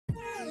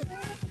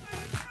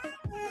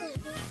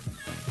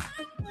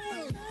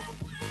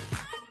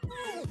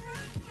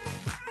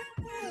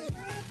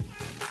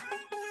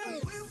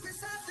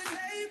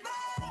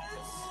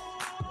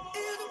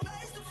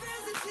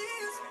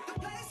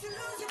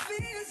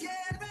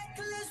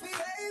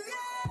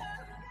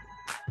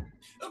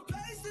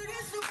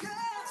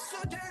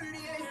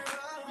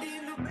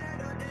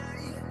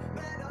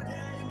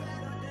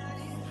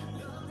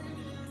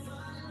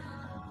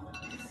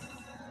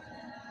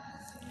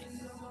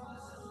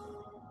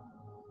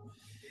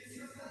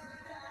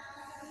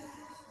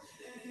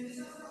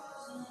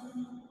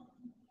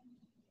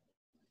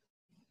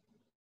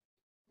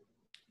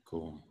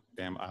Cool.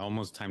 Damn, I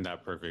almost timed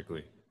that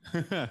perfectly.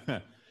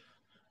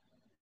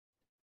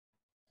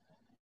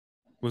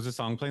 Was the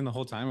song playing the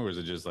whole time, or was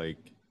it just like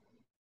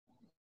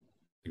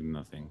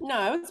nothing? No,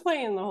 I was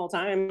playing the whole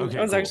time. I Okay,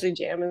 was cool. actually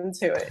jamming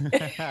to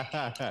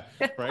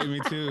it. Right,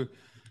 me too.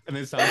 And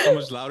it sounds so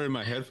much louder in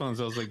my headphones.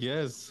 I was like,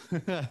 yes.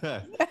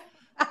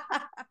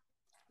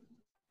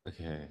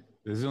 Okay.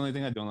 This is the only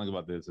thing I don't like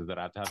about this is that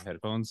I have to have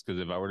headphones because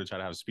if I were to try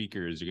to have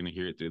speakers, you're gonna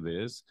hear it through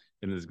this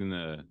and it's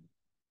gonna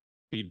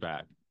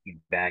feedback.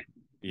 Back.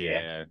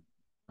 Yeah. Yeah.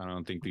 I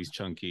don't think these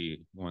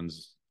chunky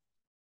ones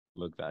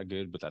look that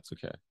good, but that's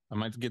okay. I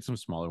might get some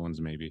smaller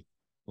ones maybe.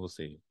 We'll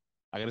see.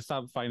 I gotta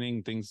stop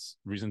finding things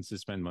reasons to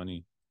spend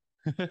money.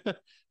 Okay.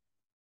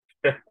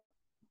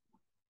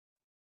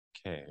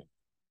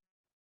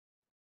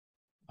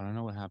 I don't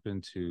know what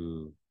happened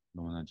to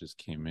the one that just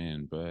came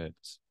in, but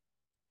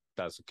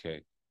that's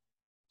okay.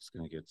 Just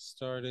gonna get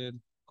started.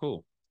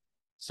 Cool.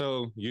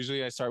 So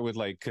usually I start with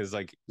like, cause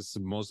like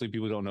mostly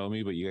people don't know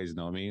me, but you guys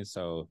know me.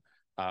 So,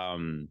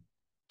 um,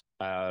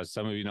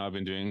 some of you know I've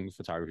been doing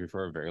photography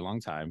for a very long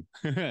time,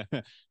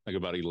 like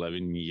about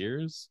 11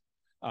 years.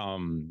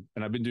 And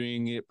I've been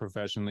doing it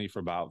professionally for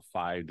about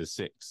 5 to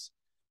 6.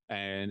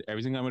 And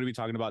everything I'm going to be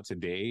talking about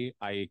today,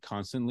 I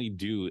constantly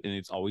do, and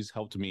it's always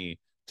helped me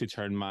to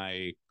turn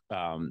my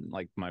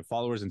like my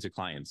followers into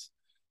clients.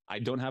 I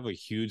don't have a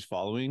huge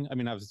following. I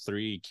mean, I have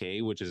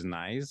 3K, which is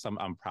nice.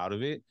 I'm proud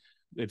of it.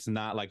 It's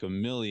not like a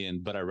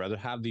million, but I'd rather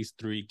have these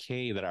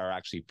 3K that are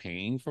actually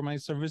paying for my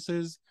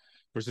services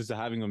versus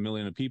having a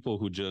million of people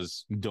who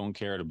just don't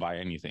care to buy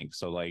anything.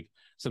 So like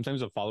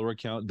sometimes a follower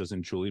count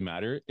doesn't truly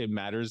matter. It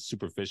matters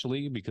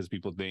superficially because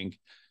people think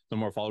the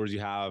more followers you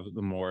have,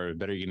 the more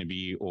better you're going to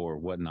be or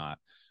whatnot.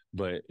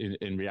 But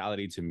in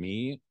reality, to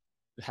me,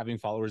 having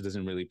followers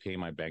doesn't really pay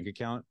my bank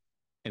account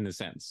in a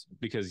sense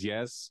because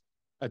yes,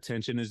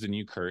 attention is the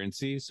new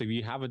currency. So if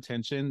you have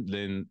attention,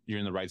 then you're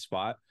in the right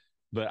spot.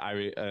 But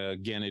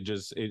again,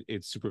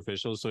 it's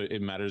superficial, so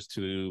it matters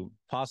to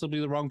possibly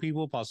the wrong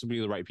people, possibly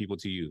the right people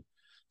to you.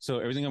 So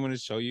everything I'm going to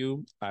show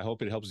you, I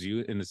hope it helps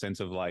you in the sense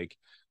of like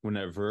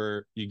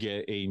whenever you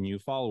get a new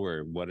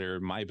follower, what are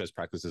my best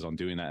practices on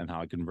doing that and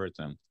how I convert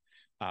them,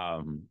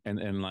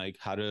 and like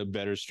how to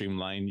better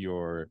streamline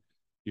your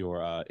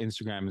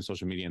Instagram and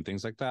social media and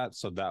things like that.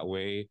 So that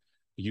way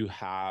you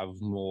have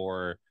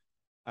more.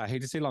 I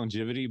hate to say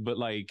longevity, but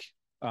like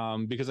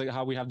because like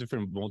how we have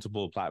different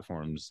multiple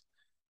platforms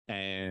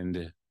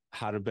and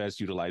how to best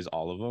utilize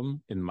all of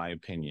them, in my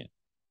opinion.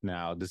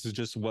 Now, this is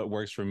just what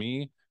works for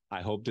me.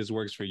 I hope this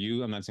works for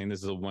you. I'm not saying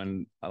this is a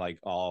one like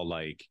all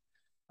like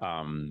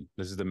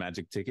this is the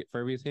magic ticket for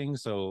everything.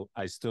 So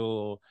there's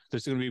still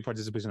gonna be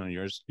participation on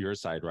your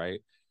side, right?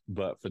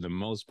 But for the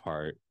most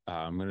part,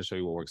 I'm gonna show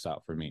you what works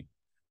out for me.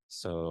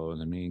 So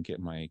let me get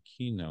my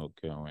keynote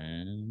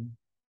going.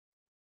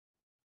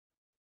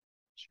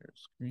 Share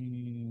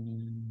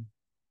screen.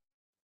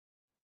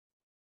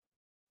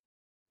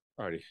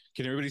 Alrighty.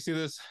 Can everybody see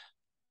this?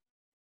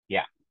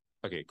 Yeah.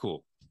 Okay,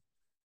 cool.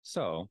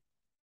 So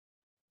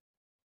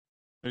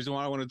the reason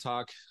why I want to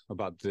talk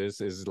about this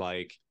is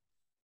like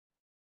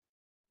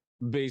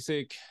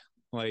basic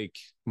like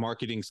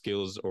marketing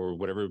skills or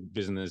whatever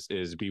business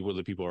is be where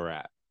the people are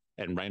at.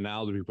 And right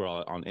now the people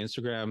are on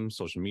Instagram,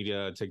 social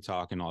media,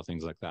 TikTok, and all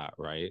things like that,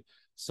 right?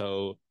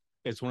 So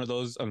it's one of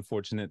those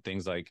unfortunate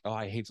things like, oh,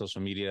 I hate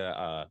social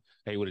media.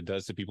 Hey, what it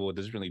does to people, it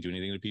doesn't really do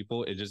anything to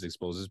people. It just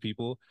exposes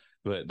people.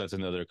 But that's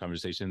another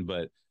conversation.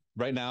 But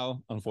right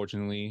now,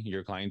 unfortunately,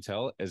 your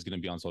clientele is going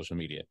to be on social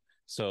media.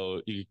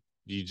 So you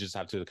just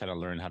have to kind of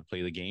learn how to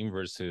play the game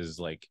versus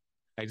like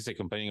I hate to say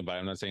complaining about it.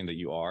 I'm not saying that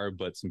you are,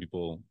 but some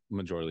people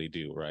majorly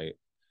do, right?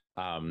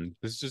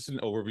 This is just an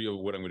overview of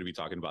what I'm going to be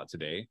talking about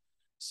today.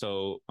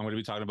 So I'm going to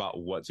be talking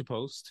about what to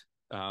post,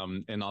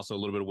 and also a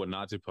little bit of what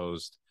not to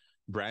post,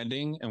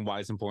 branding and why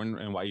it's important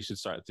and why you should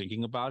start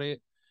thinking about it,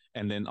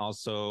 and then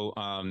also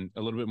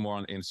a little bit more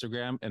on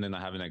Instagram, and then I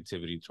have an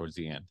activity towards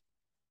the end.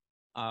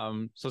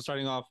 So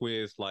starting off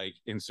with like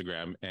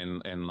Instagram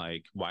and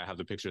like why I have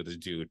the picture of this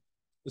dude.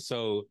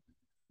 So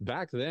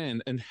back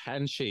then, a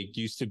handshake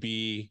used to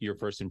be your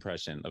first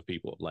impression of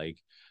people, like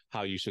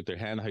how you shook their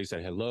hand, how you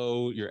said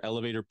hello, your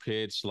elevator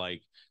pitch,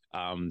 like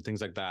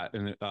things like that.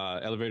 And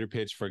elevator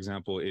pitch, for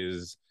example,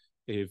 is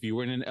if you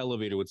were in an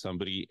elevator with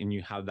somebody and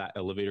you have that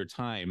elevator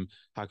time,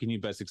 how can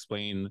you best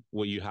explain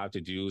what you have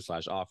to do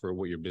slash offer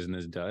what your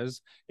business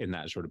does in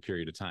that short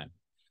period of time?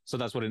 So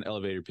that's what an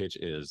elevator pitch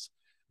is.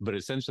 But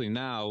essentially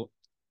now,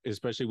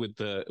 especially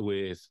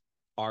with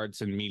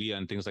arts and media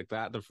and things like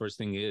that, the first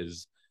thing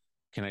is,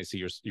 can I see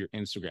your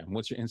Instagram?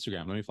 What's your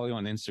Instagram? Let me follow you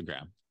on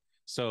Instagram.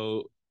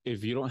 So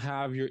if you don't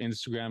have your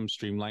Instagram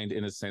streamlined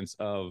in a sense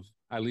of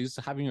at least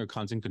having your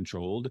content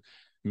controlled,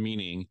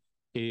 meaning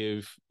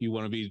if you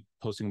want to be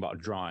posting about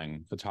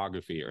drawing,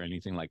 photography, or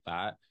anything like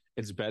that,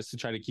 it's best to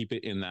try to keep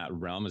it in that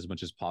realm as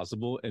much as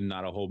possible and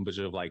not a whole bunch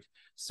of like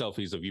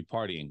selfies of you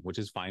partying, which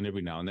is fine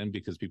every now and then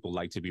because people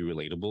like to be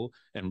relatable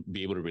and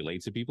be able to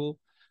relate to people.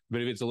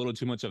 But if it's a little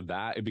too much of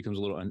that, it becomes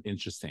a little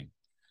uninteresting.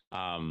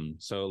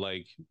 So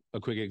like a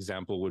quick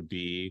example would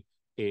be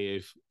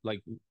if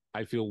like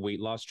I feel weight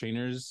loss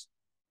trainers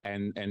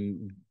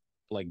and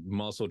like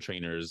muscle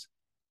trainers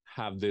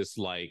have this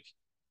like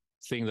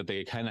thing that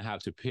they kind of have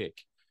to pick.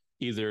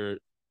 Either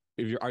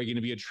if you're are you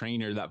going to be a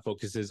trainer that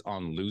focuses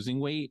on losing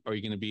weight, or are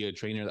you going to be a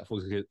trainer that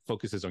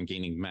focuses on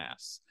gaining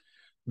mass?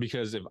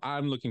 Because if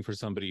I'm looking for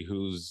somebody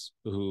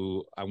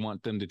who I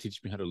want them to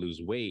teach me how to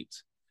lose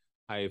weight,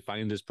 I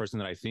find this person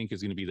that I think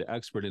is going to be the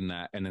expert in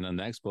that, and then the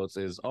next post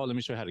is, oh, let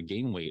me show you how to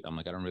gain weight. I'm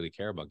like, I don't really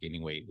care about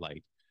gaining weight.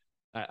 Like,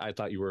 I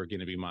thought you were going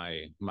to be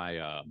my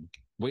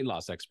weight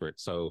loss expert.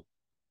 So,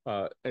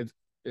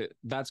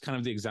 that's kind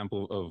of the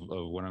example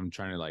of what I'm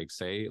trying to like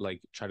say.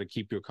 Like, try to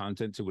keep your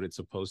content to what it's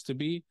supposed to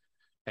be,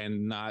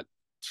 and not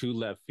too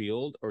left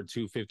field or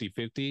too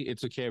 50-50.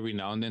 It's okay every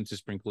now and then to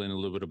sprinkle in a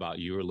little bit about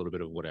you or a little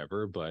bit of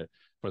whatever, but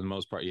for the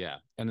most part, yeah.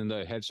 And then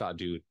the headshot,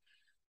 dude,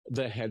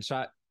 the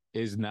headshot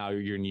is now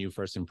your new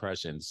first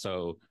impression.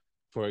 So,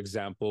 for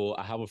example,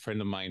 I have a friend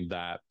of mine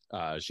that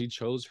she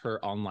chose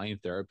her online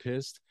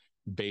therapist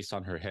based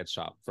on her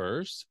headshot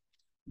first,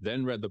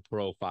 then read the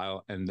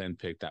profile, and then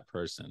picked that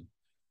person.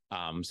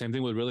 Same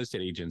thing with real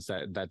estate agents.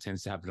 That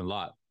tends to happen a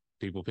lot.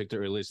 People pick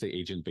their real estate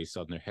agent based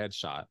on their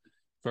headshot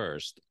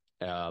first.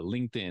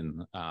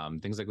 LinkedIn,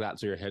 things like that.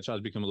 So your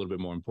headshots become a little bit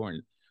more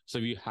important. So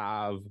if you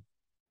have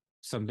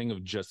something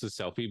of just a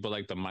selfie, but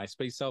like the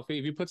MySpace selfie,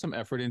 if you put some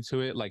effort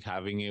into it, like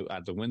having it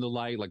at the window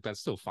light, like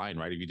that's still fine,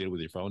 right? If you did it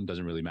with your phone,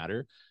 doesn't really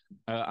matter.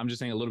 I'm just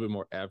saying a little bit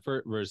more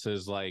effort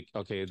versus like,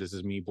 okay, this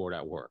is me bored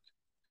at work.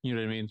 You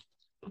know what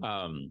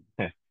I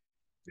mean?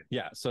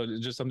 Yeah. So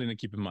just something to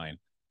keep in mind.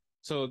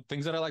 So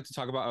things that I like to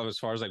talk about as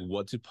far as like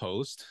what to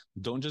post,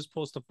 don't just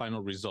post the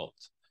final result.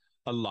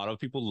 A lot of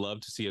people love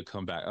to see a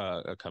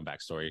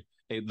comeback story,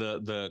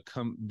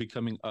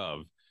 becoming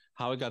of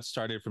how it got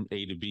started from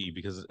A to B,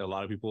 because a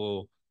lot of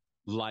people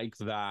like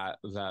that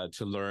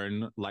to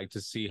learn, like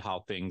to see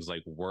how things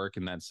like work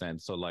in that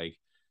sense. So like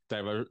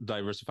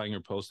diversifying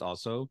your post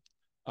also,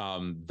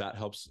 that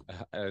helps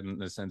in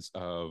the sense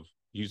of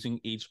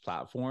using each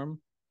platform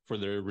for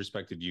their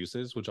respective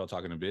uses, which I'll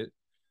talk in a bit.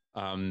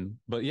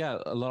 But yeah,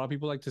 a lot of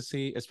people like to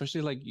see,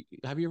 especially like,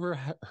 have you ever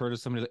heard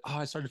of somebody like, oh,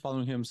 I started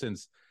following him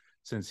since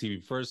he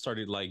first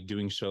started like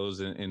doing shows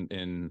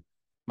in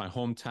my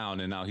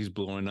hometown, and now he's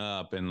blowing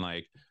up, and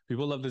like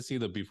people love to see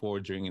the before,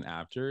 during, and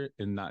after,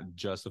 and not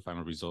just the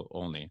final result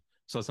only.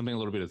 So it's something a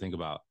little bit to think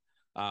about.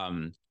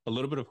 A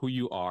little bit of who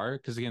you are,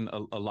 because again,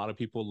 a lot of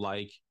people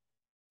like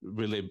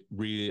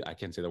really I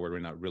can't say the word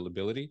right now,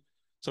 relatability.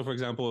 So for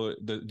example,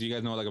 do you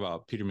guys know like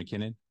about Peter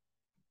McKinnon?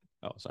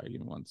 Oh, sorry, give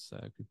me one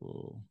sec.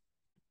 People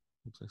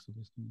looks like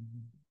somebody's coming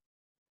in.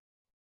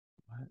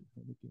 What?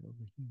 How did get over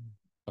here?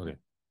 Okay.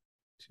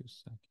 2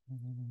 seconds.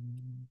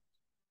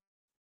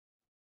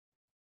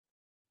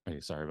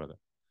 Okay, sorry about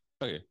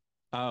that. Okay.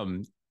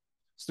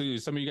 So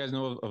some of you guys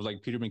know of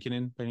like Peter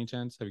McKinnon by any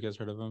chance? Have you guys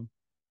heard of him?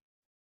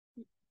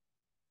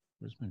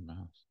 Where's my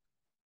mouse?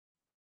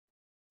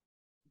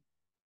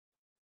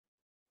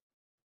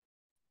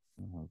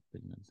 Oh,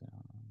 bring that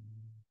down.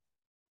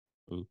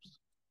 Oops.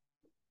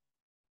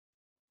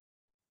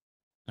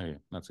 Okay,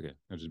 that's okay.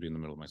 I'll just be in the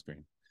middle of my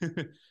screen.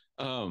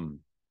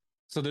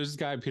 So there's this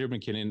guy, Peter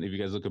McKinnon. If you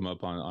guys look him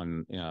up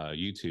on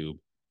YouTube,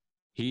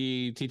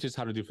 he teaches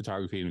how to do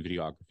photography and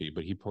videography,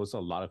 but he posts a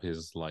lot of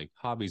his like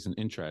hobbies and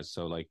interests.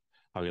 So like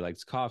how he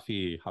likes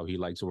coffee, how he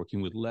likes working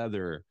with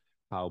leather,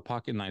 how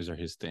pocket knives are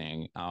his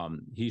thing.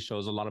 He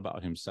shows a lot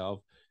about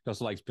himself. He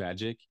also likes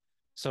magic.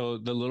 So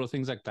the little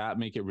things like that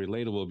make it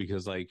relatable,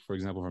 because like, for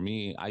example, for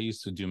me, I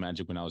used to do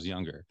magic when I was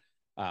younger.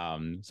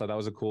 So that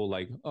was a cool,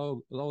 like,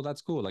 oh,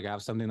 that's cool. Like I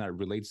have something that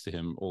relates to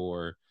him,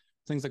 or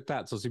things like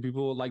that. So see,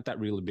 people like that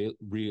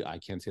I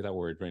can't say that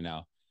word right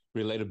now,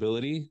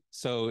 relatability.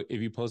 So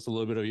if you post a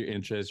little bit of your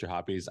interests, your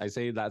hobbies, I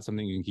say that's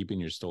something you can keep in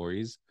your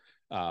stories.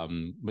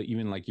 But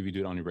even like if you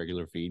do it on your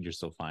regular feed, you're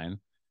still fine.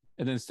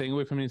 And then staying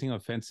away from anything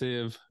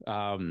offensive.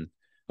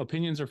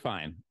 Opinions are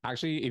fine.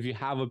 Actually, if you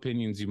have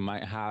opinions, you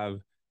might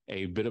have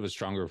a bit of a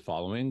stronger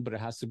following, but it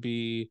has to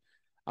be,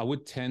 I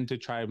would tend to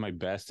try my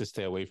best to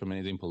stay away from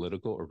anything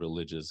political or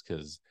religious,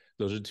 because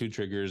those are two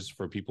triggers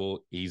for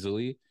people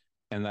easily.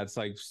 And that's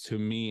like, to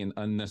me, an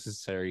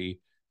unnecessary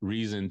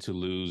reason to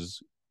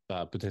lose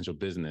potential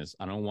business.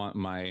 I don't want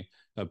my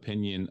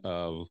opinion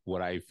of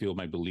what I feel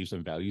my beliefs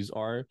and values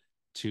are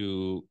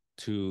to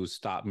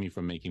stop me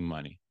from making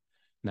money.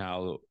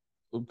 Now,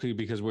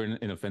 because we're in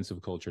an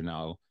offensive culture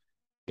now,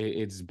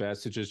 it's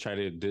best to just try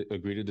to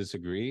agree to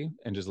disagree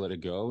and just let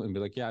it go and be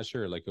like, yeah,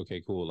 sure. Like,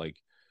 okay, cool. Like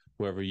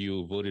whoever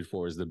you voted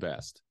for is the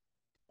best.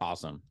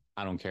 Awesome.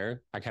 I don't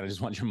care. I kind of just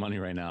want your money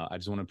right now. I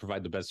just want to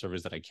provide the best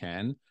service that I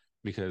can,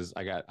 because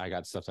I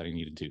got stuff that I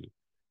need to do.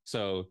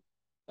 So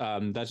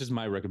that's just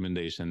my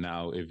recommendation.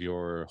 Now, if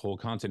your whole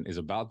content is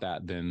about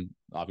that, then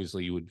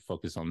obviously you would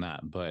focus on that.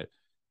 But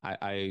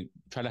I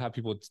try to have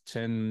people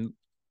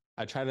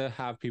I try to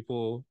have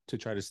people to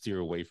try to steer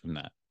away from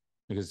that,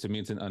 because to me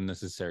it's an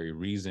unnecessary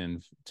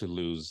reason to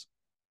lose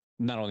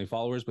not only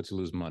followers but to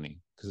lose money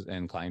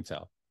and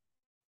clientele.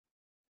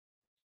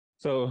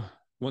 So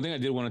one thing I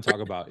did want to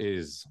talk about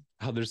is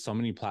how there's so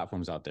many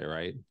platforms out there,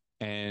 right?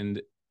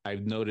 And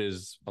I've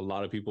noticed a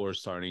lot of people are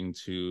starting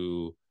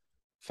to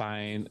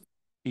find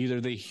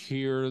either they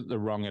hear the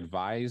wrong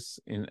advice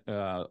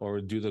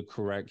or hear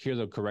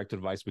the correct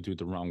advice but do it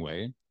the wrong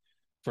way.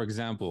 For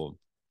example,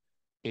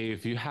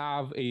 if you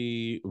have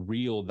a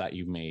reel that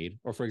you made,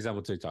 or for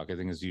example, TikTok, I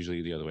think it's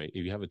usually the other way.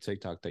 If you have a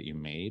TikTok that you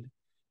made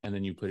and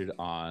then you put it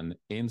on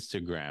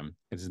Instagram,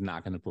 it's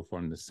not going to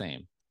perform the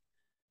same,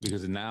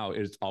 because now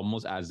it's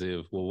almost as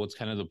if, well, what's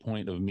kind of the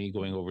point of me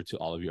going over to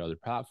all of your other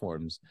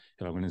platforms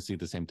if I'm going to see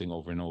the same thing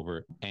over and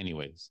over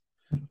anyways?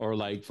 Or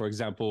like, for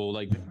example,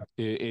 like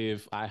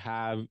if I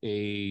have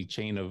a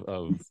chain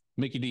of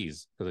Mickey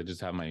D's, because I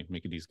just have my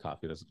Mickey D's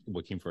coffee, that's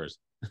what came first.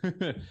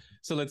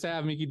 So let's say I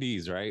have Mickey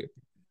D's, right?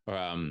 Or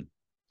I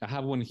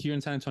have one here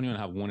in San Antonio and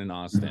I have one in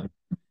Austin.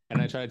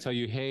 And I try to tell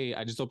you, hey,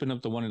 I just opened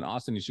up the one in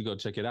Austin, you should go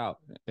check it out.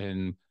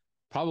 And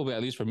probably,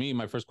 at least for me,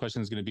 my first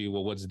question is going to be,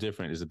 well, what's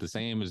different? Is it the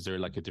same? Is there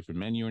like a different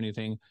menu or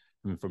anything?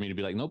 And for me to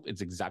be like, nope,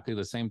 it's exactly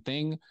the same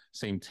thing,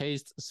 same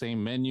taste,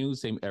 same menu,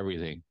 same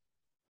everything.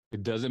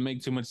 It doesn't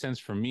make too much sense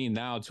for me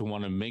now to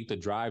want to make the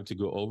drive to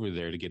go over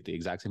there to get the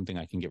exact same thing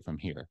I can get from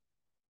here.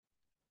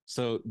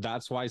 So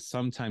that's why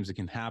sometimes it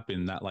can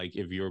happen that, like,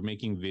 if you're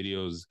making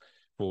videos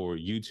for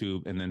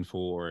YouTube and then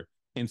for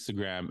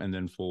Instagram and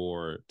then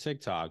for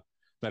TikTok,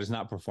 that is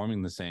not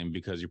performing the same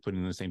because you're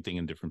putting the same thing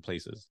in different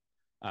places.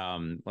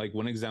 Like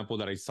one example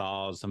that I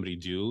saw somebody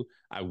do,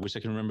 I wish I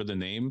can remember the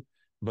name,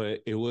 but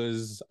it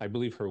was, I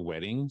believe, her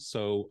wedding.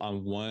 So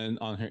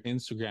on her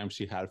Instagram,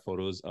 she had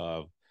photos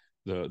of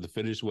the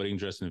finished wedding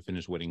dress and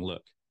finished wedding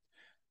look.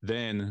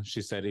 Then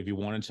she said, if you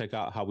want to check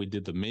out how we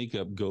did the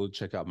makeup, go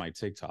check out my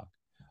TikTok.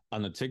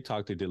 On the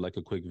TikTok, they did like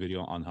a quick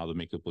video on how the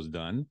makeup was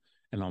done.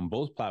 And on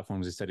both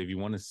platforms, they said, if you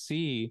want to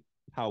see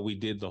how we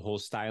did the whole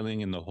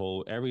styling and the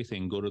whole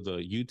everything, go to the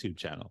YouTube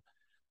channel.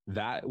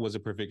 That was a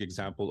perfect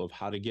example of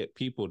how to get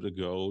people to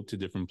go to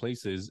different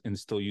places and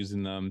still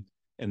using them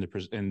in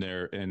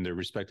their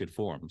respected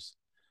forms.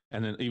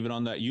 And then even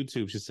on that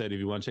YouTube, she said, if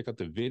you want to check out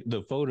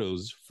the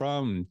photos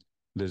from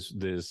this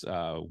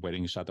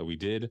wedding shot that we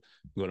did,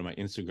 go to my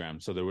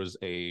Instagram. So there was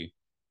a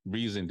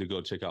reason to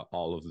go check out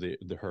all of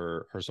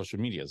her social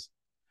medias.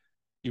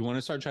 You want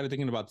to start trying to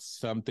thinking about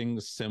something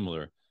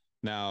similar.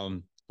 Now,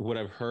 what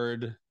I've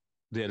heard,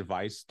 the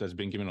advice that's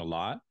been given a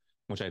lot,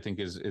 which I think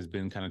is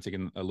been kind of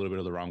taken a little bit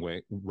of the wrong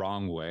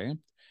way.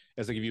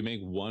 It's like if you make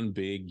one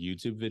big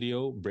YouTube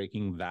video,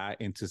 breaking that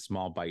into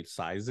small bite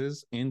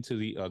sizes into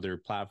the other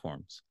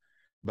platforms.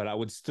 But I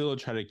would still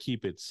try to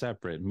keep it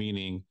separate,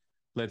 meaning,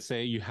 let's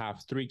say you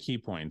have 3 key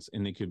points,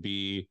 and it could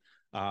be,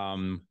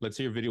 let's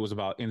say your video was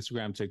about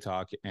Instagram,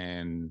 TikTok,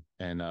 and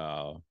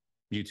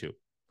YouTube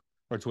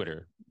or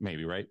Twitter,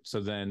 maybe, right? So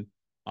then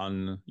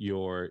on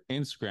your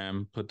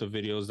Instagram, put the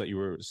videos that you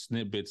were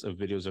snippets of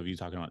videos of you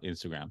talking about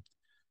Instagram.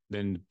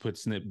 Then put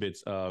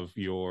snippets of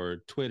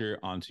your Twitter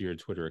onto your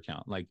Twitter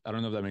account. Like, I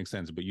don't know if that makes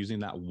sense, but using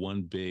that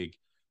one big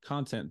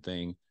content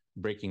thing,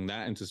 breaking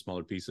that into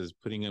smaller pieces,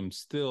 putting them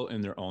still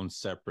in their own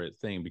separate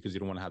thing, because you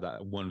don't want to have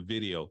that one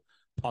video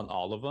on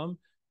all of them.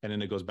 And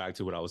then it goes back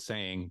to what I was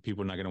saying.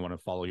 People are not going to want to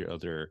follow your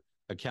other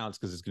accounts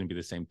because it's going to be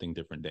the same thing,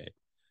 different day.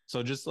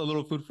 So just a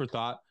little food for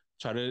thought.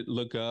 Try to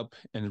look up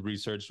and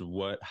research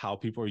how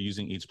people are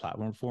using each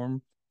platform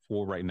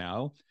for right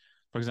now.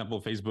 For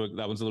example, Facebook,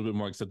 that one's a little bit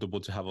more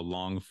acceptable to have a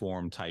long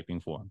form typing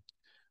form.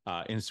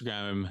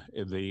 Instagram,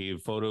 the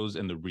photos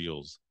and the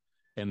reels.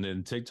 And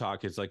then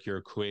TikTok is like your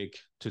quick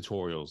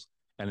tutorials.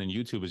 And then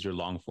YouTube is your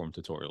long form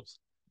tutorials.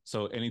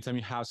 So anytime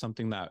you have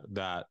something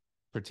that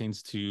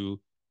pertains to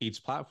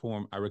each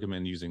platform, I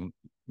recommend using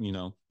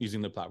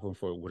the platform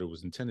for what it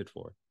was intended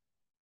for.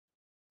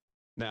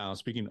 Now,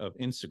 speaking of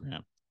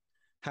Instagram,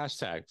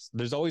 hashtags.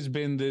 There's always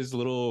been this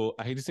little,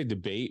 I hate to say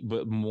debate,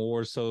 but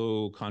more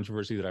so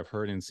controversy that I've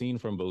heard and seen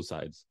from both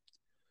sides.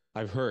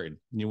 I've heard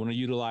you want to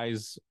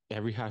utilize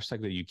every hashtag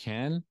that you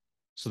can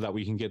so that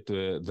we can get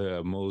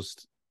the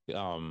most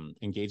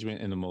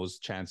engagement and the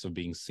most chance of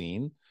being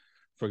seen.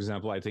 For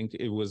example, I think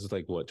it was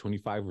like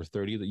 25 or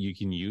 30 that you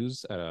can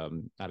use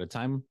at a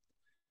time.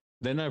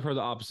 Then I've heard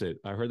the opposite.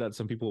 I heard that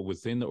some people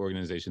within the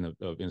organization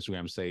of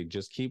Instagram say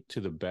just keep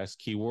to the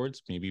best keywords,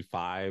 maybe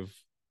 5,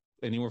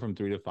 anywhere from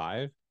 3 to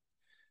 5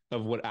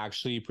 of what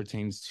actually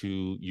pertains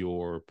to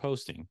your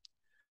posting.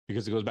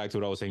 Because it goes back to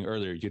what I was saying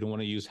earlier. You don't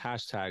want to use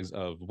hashtags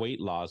of weight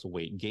loss,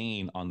 weight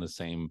gain on the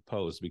same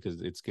post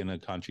because it's going to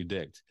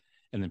contradict.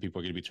 And then people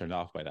are going to be turned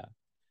off by that.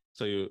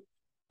 So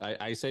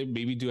I say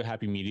maybe do a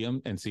happy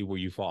medium and see where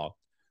you fall.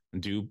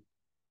 And do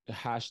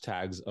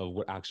hashtags of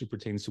what actually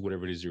pertains to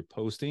whatever it is you're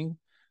posting,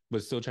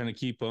 but still trying to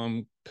keep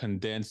them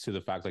condensed to the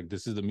fact like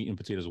this is the meat and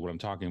potatoes of what I'm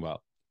talking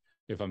about.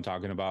 If I'm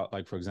talking about,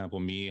 like, for example,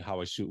 me,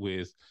 how I shoot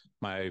with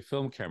my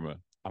film camera,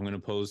 I'm going to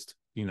post,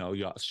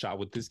 shot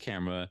with this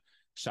camera,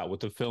 shot with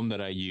the film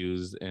that I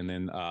use, and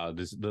then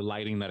the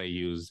lighting that I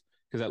use,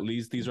 because at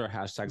least these are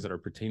hashtags that are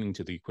pertaining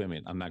to the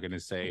equipment. I'm not going to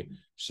say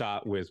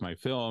shot with my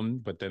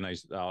film, but then I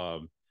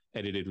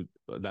edited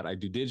that I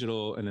do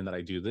digital, and then that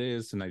I do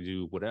this, and I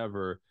do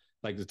whatever.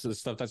 Like the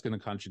stuff that's going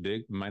to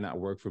contradict might not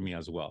work for me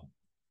as well.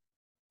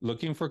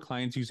 Looking for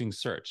clients using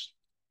search.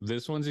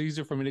 this one's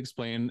easier for me to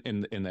explain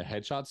in the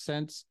headshot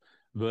sense,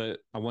 but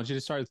I want you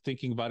to start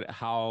thinking about it,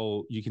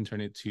 how you can turn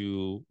it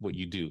to what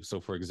you do. So,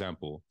 for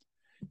example,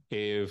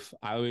 if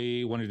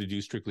I wanted to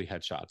do strictly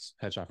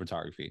headshot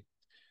photography,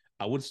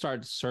 I would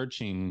start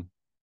searching,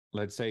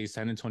 let's say,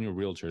 San Antonio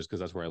realtors,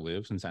 because that's where I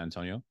live, in San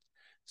Antonio.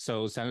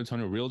 So San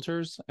Antonio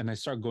realtors, and I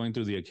start going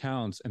through the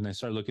accounts and I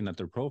start looking at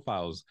their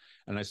profiles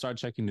and I start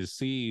checking to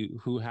see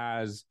who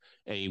has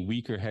a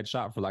weaker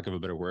headshot, for lack of a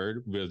better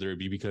word, whether it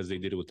be because they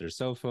did it with their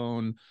cell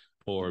phone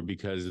or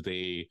because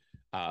they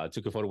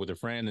took a photo with a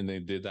friend and they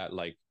did that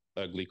like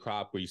ugly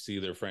crop where you see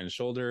their friend's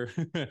shoulder.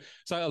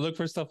 So I look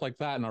for stuff like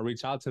that and I'll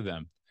reach out to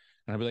them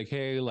and I'll be like,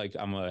 hey, like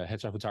I'm a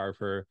headshot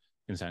photographer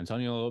in San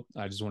Antonio.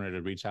 I just wanted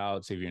to reach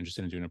out, see if you're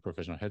interested in doing a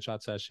professional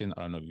headshot session.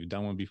 I don't know if you've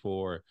done one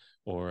before,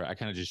 or I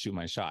kind of just shoot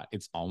my shot.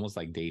 It's almost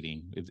like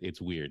dating.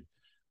 It's weird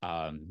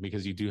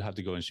because you do have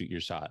to go and shoot your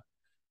shot,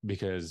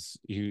 because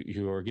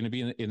you are going to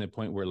be in a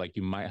point where like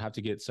you might have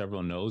to get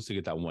several no's to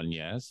get that one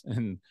yes.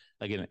 And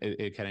again,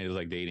 it kind of is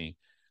like dating.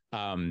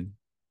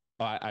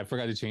 I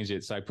forgot to change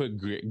it. So I put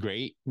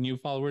great new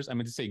followers. I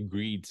meant to say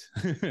greet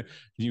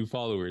new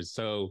followers.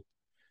 So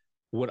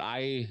what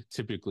I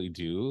typically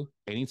do,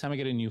 anytime I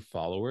get a new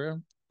follower,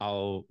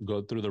 I'll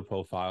go through their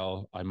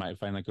profile. I might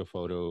find like a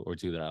photo or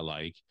two that I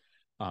like,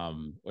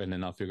 and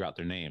then I'll figure out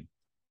their name.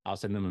 I'll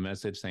send them a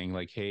message saying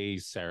like, hey,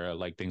 Sarah,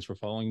 like, thanks for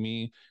following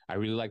me. I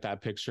really like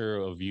that picture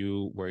of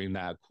you wearing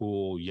that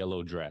cool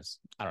yellow dress.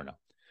 I don't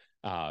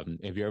know.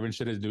 If you're ever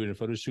interested in doing a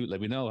photo shoot,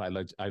 let me know.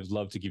 I'd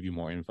love to give you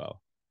more info.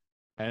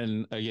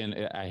 And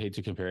again, I hate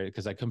to compare it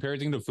because I compare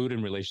everything to food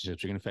and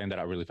relationships. You're going to find that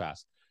out really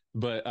fast.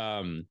 But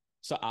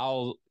so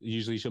I'll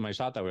usually shoot my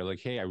shot that way. Like,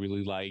 hey, I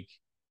really like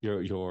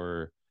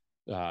your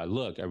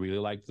look. I really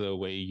like the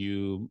way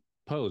you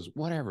pose,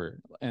 whatever.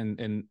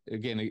 And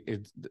again,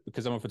 it's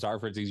because I'm a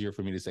photographer, it's easier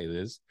for me to say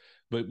this.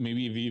 But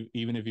maybe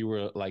even if you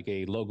were like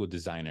a logo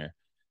designer,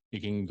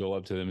 you can go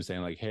up to them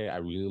saying like, hey, I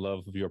really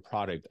love your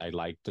product. I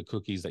like the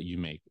cookies that you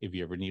make. If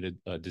you ever need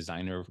a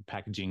designer for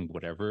packaging,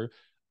 whatever,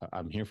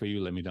 I'm here for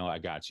you. Let me know. I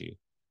got you.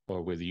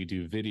 Or whether you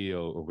do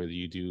video or whether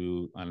you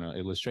do, I don't know,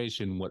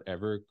 illustration,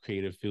 whatever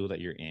creative field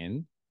that you're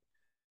in,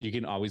 you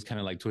can always kind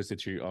of like twist it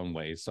to your own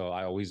way. So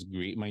I always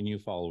greet my new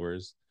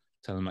followers,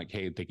 tell them like,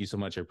 hey, thank you so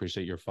much. I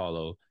appreciate your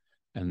follow.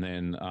 And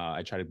then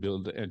I try to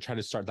build and try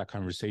to start that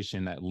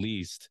conversation, at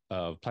least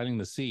of planting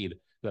the seed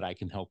that I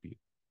can help you.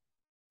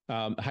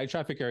 High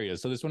traffic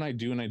areas. So this one I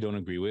do and I don't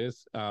agree with.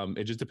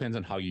 It just depends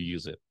on how you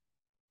use it.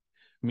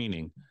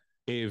 Meaning,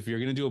 if you're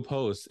going to do a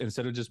post,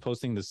 instead of just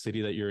posting the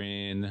city that you're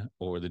in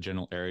or the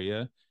general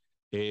area,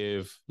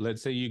 if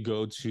let's say you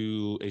go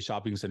to a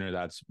shopping center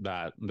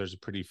that there's a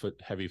pretty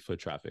heavy foot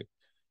traffic,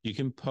 you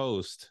can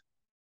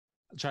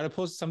try to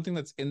post something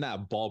that's in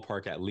that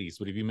ballpark at least.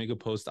 But if you make a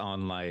post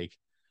on like,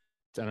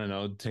 I don't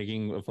know,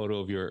 taking a photo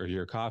of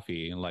your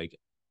coffee and like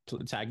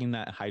tagging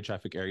that high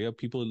traffic area,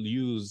 people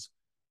use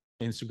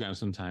Instagram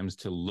sometimes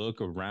to look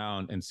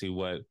around and see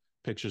what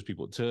pictures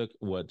people took,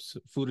 what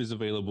food is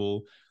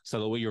available. So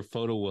the way your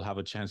photo will have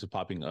a chance of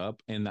popping up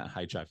in that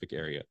high traffic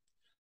area.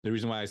 The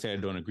reason why I say I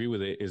don't agree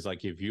with it is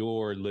like if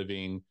you're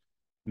living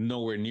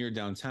nowhere near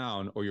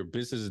downtown or your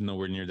business is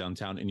nowhere near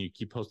downtown and you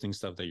keep posting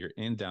stuff that you're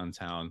in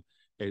downtown,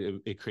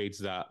 it creates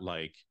that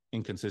like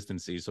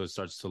inconsistency. So it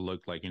starts to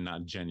look like you're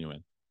not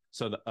genuine.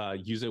 So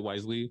use it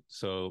wisely.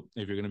 So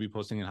if you're going to be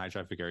posting in high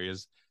traffic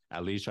areas,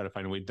 at least try to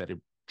find a way that it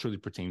truly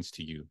pertains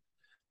to you.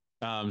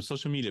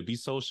 Social media, be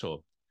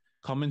social.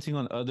 Commenting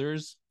on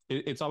others,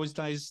 it's always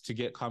nice to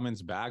get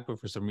comments back, but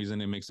for some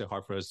reason it makes it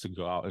hard for us to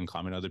go out and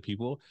comment other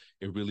people.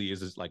 It really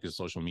is like a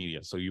social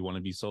media. So you want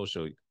to be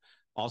social.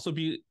 Also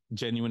be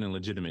genuine and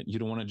legitimate. You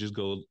don't want to just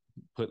go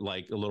put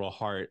like a little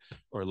heart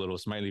or a little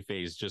smiley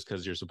face just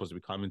because you're supposed to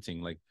be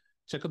commenting. Like,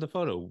 check out the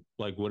photo.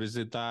 Like, what is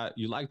it that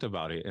you liked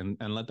about it? And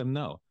let them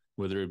know.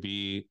 Whether it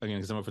be, again,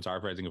 because I'm a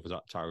photographer, I think of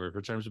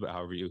photographer terms, but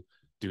however you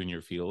do in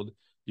your field,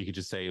 you could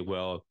just say,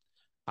 well,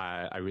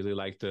 I really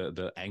like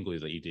the angle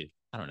that you did.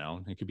 I don't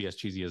know. It could be as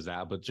cheesy as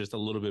that, but just a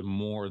little bit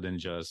more than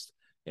just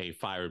a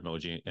fire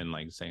emoji and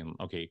like saying,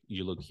 okay,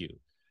 you look cute.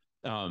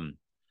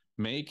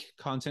 Make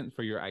content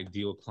for your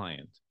ideal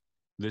client.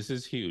 This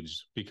is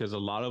huge because a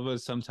lot of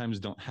us sometimes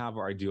don't have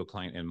our ideal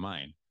client in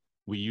mind.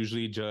 We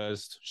usually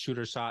just shoot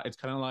our shot. It's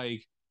kind of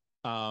like,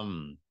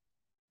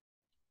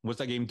 what's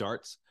that game,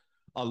 darts?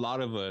 A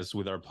lot of us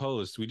with our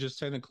posts, we just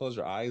tend to close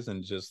our eyes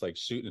and just like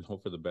shoot and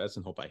hope for the best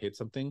and hope I hit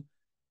something.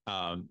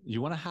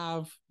 You want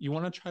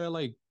to try to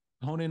like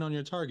hone in on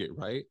your target,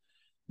 right?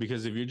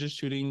 Because if you're just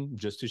shooting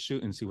just to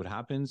shoot and see what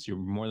happens, you're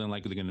more than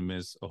likely going to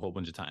miss a whole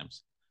bunch of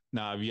times.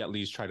 Now, if you at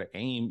least try to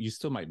aim, you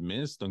still might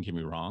miss, don't get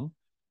me wrong,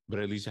 but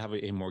at least you have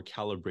a more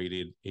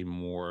calibrated,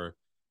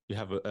 you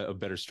have a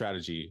better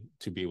strategy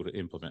to be able to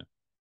implement.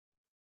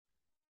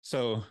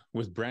 So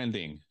with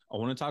branding, I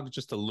want to talk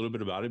just a little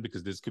bit about it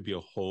because this could be a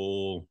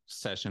whole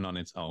session on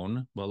its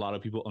own, but a lot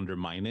of people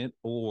undermine it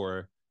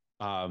or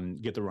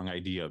get the wrong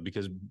idea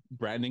because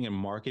branding and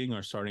marketing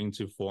are starting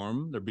to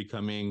form.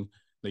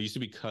 They used to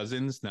be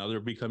cousins. Now they're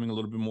becoming a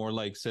little bit more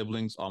like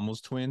siblings,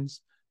 almost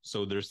twins.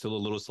 So there's still a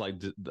little slight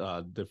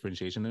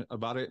differentiation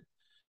about it.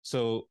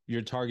 So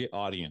your target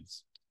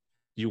audience,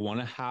 you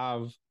want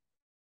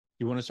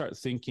to start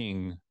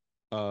thinking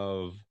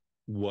of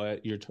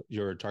what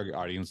your target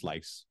audience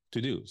likes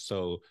to do.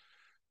 So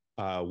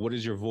what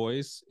is your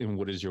voice and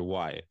what is your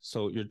why?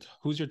 So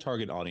who's your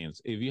target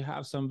audience? If you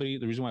have somebody,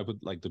 the reason why I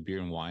put like the beer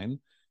and wine,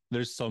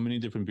 there's so many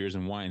different beers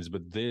and wines,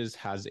 but this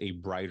has a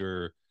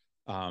brighter,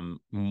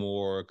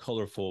 more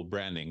colorful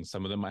branding.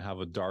 Some of them might have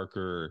a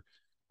darker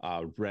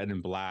red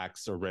and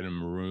blacks or red and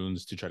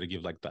maroons to try to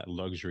give like that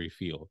luxury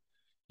feel.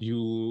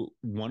 You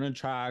want to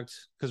attract,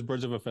 because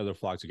birds of a feather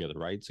flock together,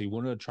 right? So you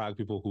want to attract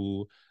people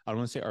who, I don't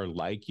want to say are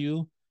like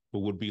you, but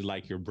would be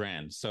like your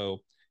brand. So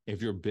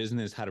if your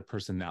business had a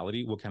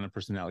personality, what kind of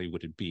personality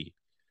would it be?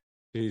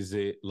 Is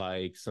it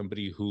like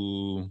somebody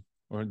who,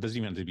 or it doesn't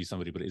even have to be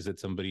somebody, but is it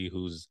somebody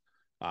who's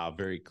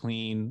very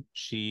clean,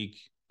 chic,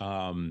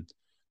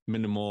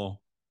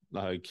 minimal?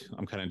 Like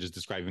I'm kind of just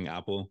describing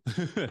Apple.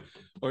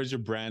 Or is your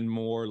brand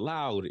more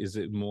loud? Is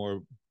it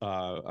more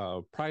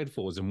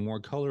prideful? Is it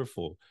more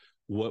colorful?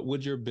 What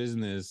would your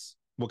business,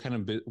 what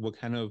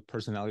kind of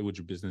personality would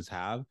your business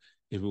have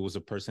if it was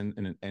a person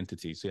and an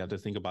entity? So you have to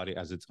think about it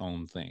as its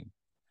own thing.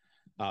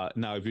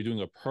 Now, if you're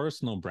doing a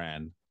personal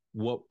brand,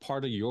 what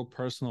part of your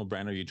personal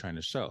brand are you trying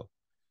to show?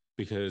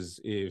 Because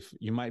if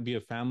you might be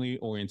a family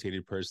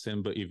oriented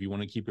person, but if you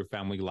want to keep your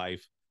family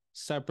life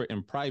separate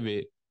and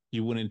private,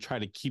 you wouldn't try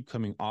to keep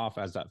coming off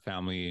as that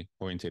family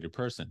oriented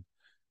person.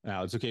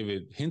 Now, it's okay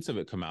if hints of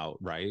it come out,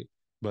 right?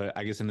 But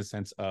I guess in the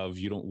sense of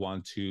you don't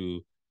want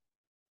to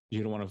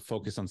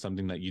focus on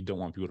something that you don't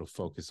want people to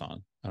focus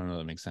on. I don't know if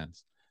that makes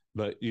sense.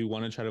 But you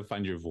want to try to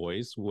find your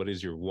voice. What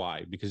is your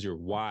why? Because your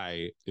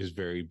why is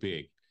very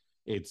big.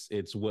 It's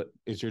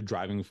your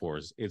driving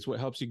force. It's what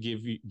helps you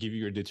give you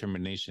your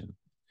determination.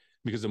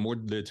 Because the more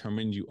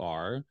determined you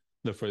are,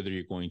 the further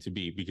you're going to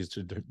be. Because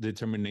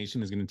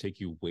determination is going to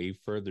take you way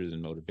further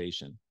than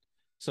motivation.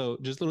 So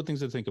just little things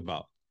to think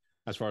about.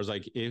 As far as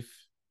like if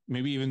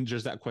maybe even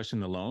just that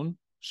question alone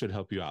should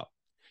help you out.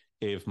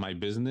 If my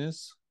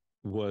business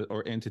was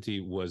or entity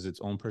was its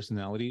own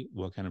personality,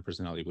 what kind of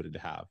personality would it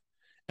have?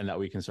 And that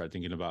we can start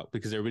thinking about,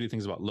 because everybody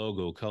thinks about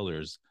logo,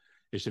 colors.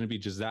 It shouldn't be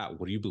just that.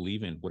 What do you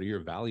believe in? What are your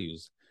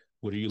values?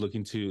 What are you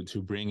looking to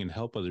bring and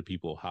help other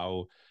people?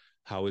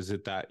 How is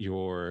it that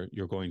you're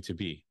going to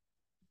be?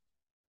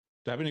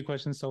 Do you have any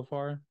questions so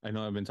far? I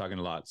know I've been talking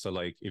a lot. So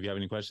like if you have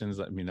any questions,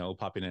 let me know,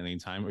 pop in at any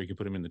time, or you can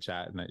put them in the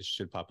chat and that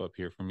should pop up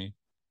here for me.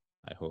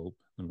 I hope.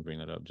 Let me bring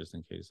that up just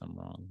in case I'm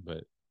wrong.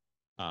 But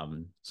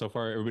so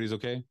far everybody's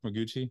okay? We're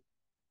Gucci?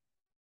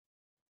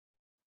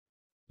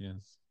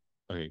 Yes.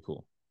 Okay,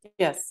 cool.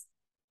 Yes.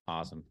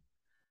 Awesome.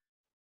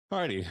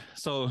 Alrighty.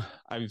 So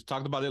I've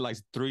talked about it like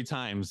 3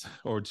 times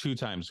or 2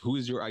 times. Who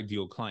is your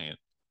ideal client?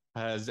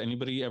 Has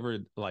anybody ever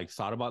like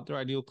thought about their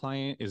ideal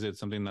client? Is it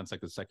something that's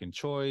like a second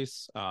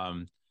choice?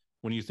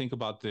 When you think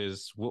about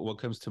this, what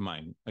comes to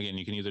mind? Again,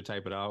 you can either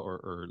type it out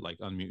or like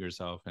unmute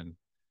yourself and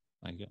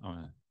like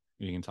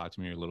you can talk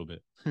to me a little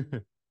bit.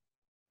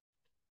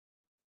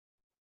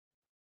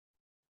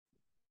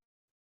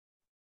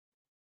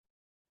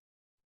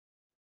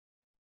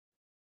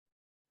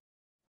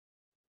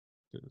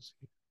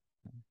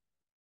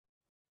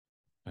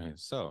 Okay,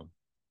 so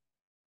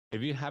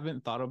if you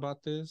haven't thought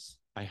about this,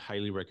 I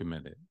highly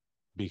recommend it,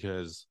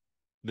 because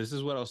this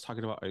is what I was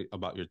talking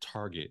about your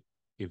target.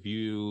 If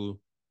you,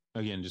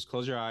 again, just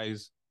close your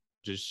eyes,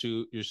 just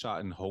shoot your shot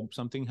and hope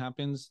something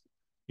happens,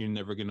 you're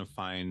never going to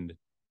find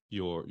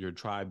your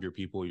tribe, your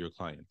people, your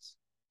clients.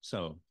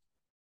 So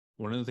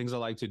one of the things I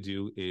like to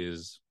do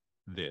is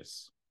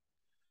this.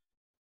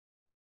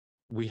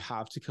 We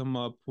have to come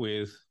up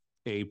with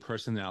a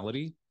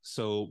personality.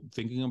 So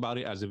thinking about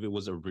it as if it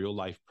was a real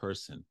life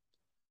person.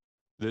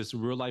 This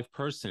real life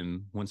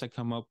person, once I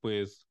come up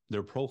with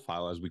their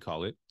profile, as we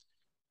call it,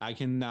 I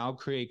can now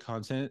create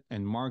content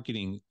and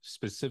marketing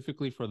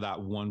specifically for that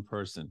one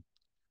person.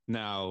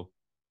 Now,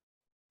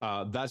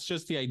 that's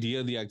just the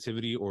idea, the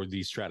activity, or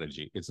the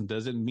strategy. It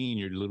doesn't mean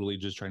you're literally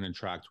just trying to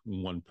attract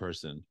one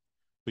person.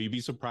 But you'd be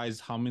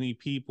surprised how many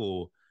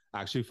people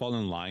actually fall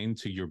in line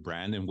to your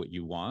brand and what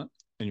you want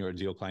and your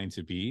ideal client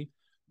to be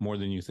more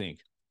than you think.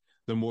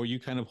 The more you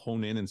kind of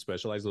hone in and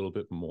specialize a little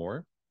bit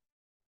more,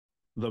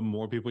 the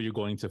more people you're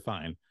going to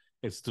find.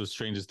 It's the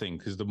strangest thing,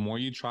 because the more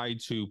you try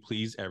to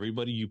please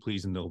everybody, you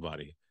please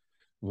nobody.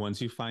 Once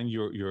you find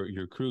your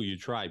crew, your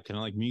tribe, kind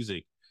of like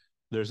music.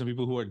 There's some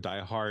people who are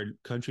diehard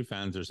country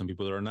fans. There's some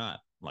people that are not,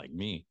 like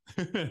me.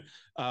 There's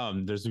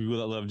some people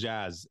that love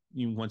jazz.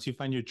 Once you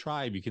find your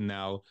tribe, you can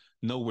now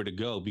know where to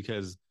go,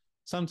 because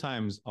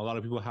sometimes a lot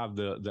of people have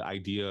the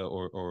idea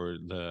or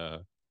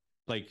the,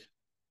 like,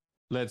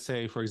 let's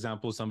say, for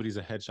example, somebody's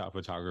a headshot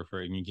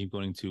photographer and you keep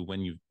going to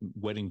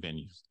wedding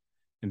venues.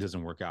 It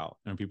doesn't work out.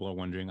 And people are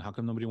wondering, how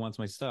come nobody wants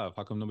my stuff?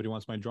 How come nobody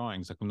wants my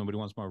drawings? How come nobody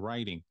wants my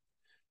writing?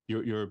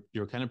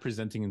 You're kind of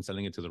presenting and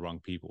selling it to the wrong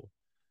people.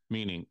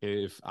 Meaning,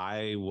 if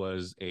I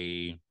was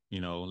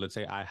let's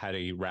say I had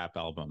a rap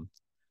album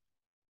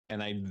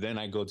and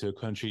I go to a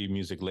country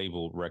music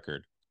label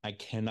record, I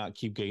cannot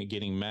keep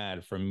getting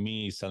mad from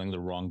me selling the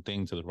wrong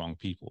thing to the wrong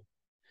people.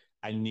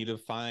 I need to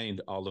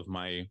find all of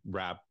my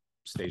rap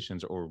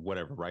stations or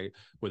whatever, right?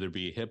 Whether it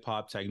be hip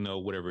hop, techno,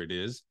 whatever it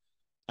is.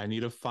 I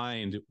need to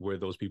find where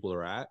those people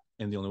are at.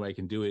 And the only way I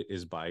can do it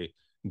is by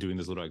doing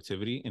this little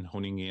activity and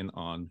honing in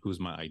on who's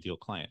my ideal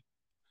client.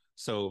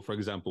 So, for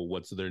example,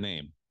 what's their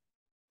name?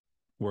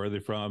 Where are they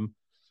from?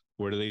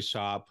 Where do they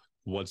shop?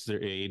 What's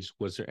their age?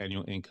 What's their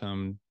annual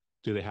income?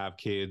 Do they have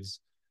kids?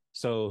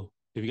 So,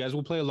 if you guys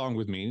will play along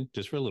with me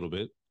just for a little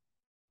bit,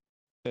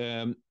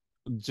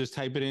 just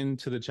type it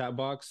into the chat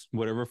box.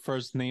 Whatever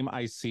first name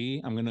I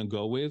see, I'm going to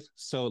go with.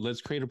 So,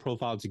 let's create a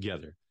profile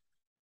together.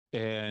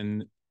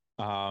 And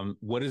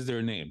what is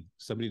their name?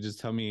 Somebody just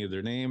tell me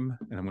their name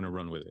and I'm going to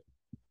run with it.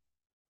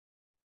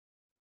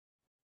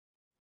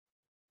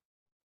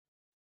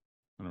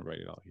 I'm going to write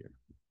it all here.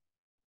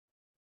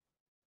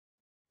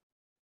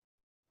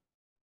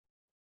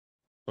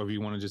 Or if you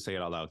want to just say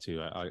it out loud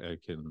too, I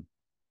can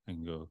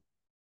go.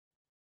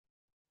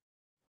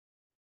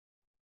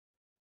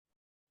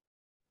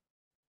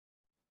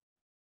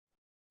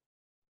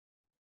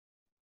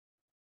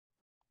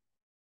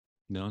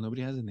 No,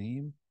 nobody has a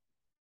name.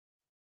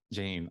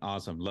 Jane,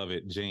 awesome, love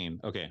it,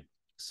 Jane. Okay,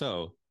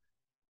 so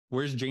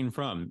where's Jane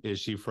from? Is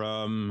she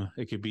from?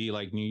 It could be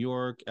like New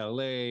York,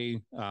 LA,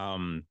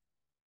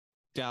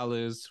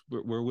 Dallas.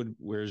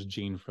 Where's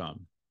Jane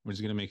from? We're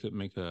just gonna make a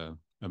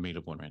made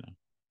up one right now.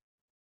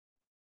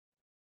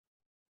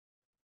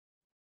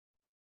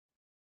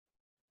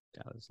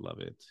 Dallas, love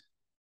it.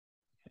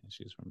 Okay,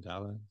 she's from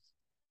Dallas.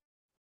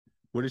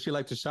 Where does she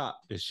like to shop?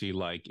 Is she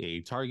like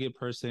a Target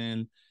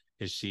person?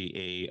 Is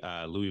she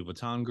a Louis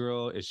Vuitton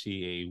girl? Is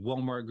she a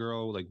Walmart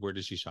girl? Like, where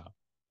does she shop?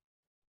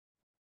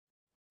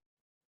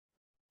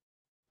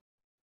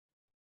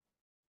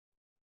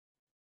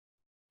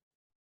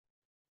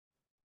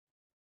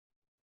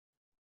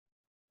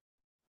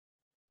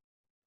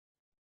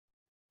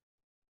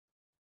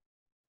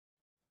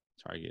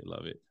 Target,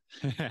 love it.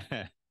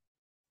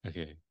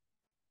 Okay.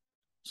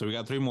 So we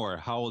got three more.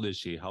 How old is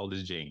she? How old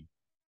is Jane?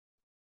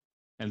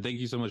 And thank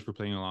you so much for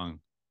playing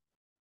along.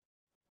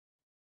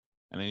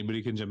 And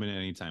anybody can jump in at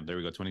any time. There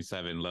we go.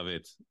 27. Love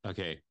it.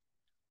 Okay.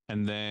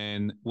 And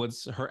then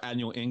what's her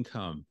annual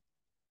income?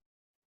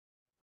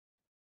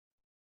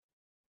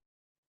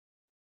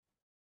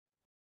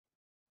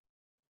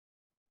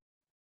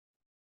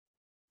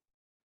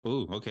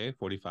 Oh, okay.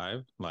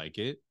 45. Like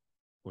it.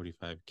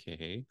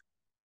 45K.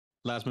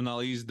 Last but not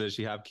least, does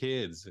she have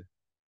kids?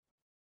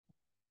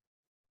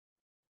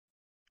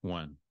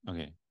 One.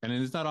 Okay. And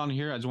it's not on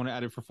here. I just want to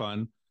add it for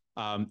fun.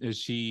 Is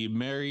she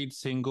married,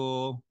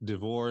 single,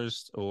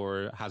 divorced,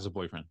 or has a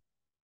boyfriend?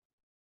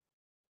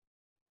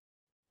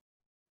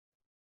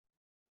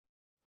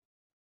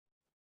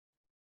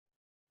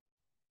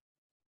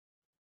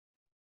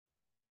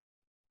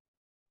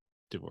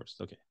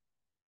 Divorced. Okay.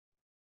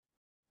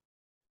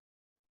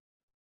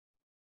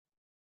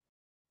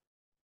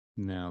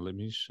 Now let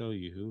me show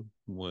you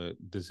what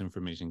this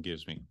information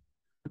gives me.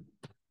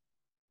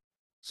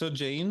 So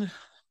Jane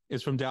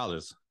is from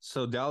Dallas.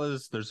 So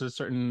Dallas, there's a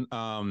certain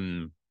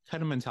kind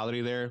of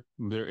mentality there.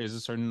 There is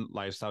a certain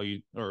lifestyle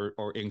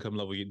or income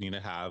level you need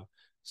to have.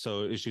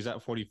 So if she's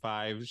at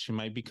 45, she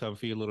might be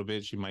comfy a little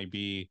bit. She might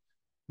be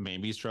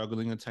maybe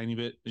struggling a tiny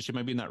bit. She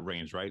might be in that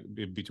range, right?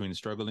 Between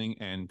struggling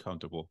and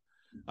comfortable.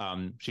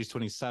 She's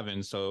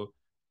 27, so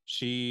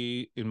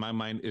she, in my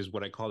mind, is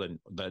what I call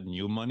the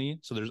new money.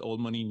 So there's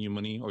old money, new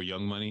money, or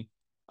young money.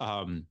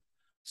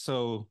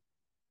 So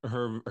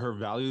her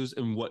values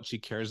and what she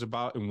cares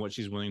about and what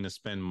she's willing to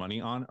spend money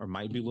on or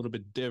might be a little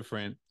bit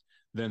different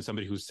than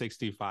somebody who's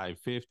 65,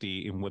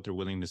 50 and what they're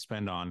willing to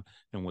spend on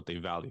and what they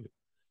value.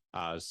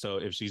 So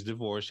if she's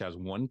divorced, she has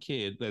one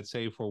kid, let's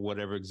say for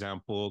whatever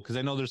example, because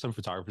I know there's some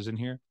photographers in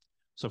here.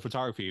 So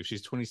photography, if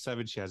she's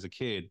 27, she has a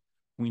kid,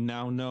 we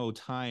now know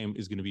time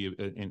is going to be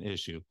an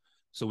issue.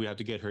 So we have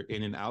to get her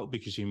in and out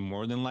because she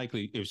more than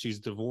likely, if she's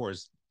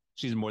divorced,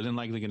 she's more than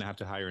likely going to have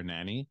to hire a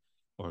nanny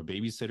or a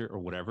babysitter or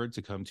whatever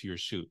to come to your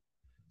shoot.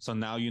 So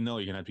now you know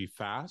you're going to have to be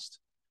fast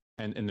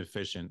and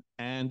efficient,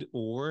 and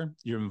or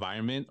your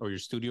environment or your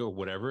studio or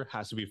whatever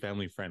has to be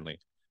family friendly,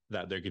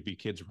 that there could be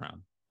kids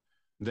around.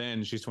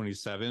 Then she's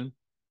 27.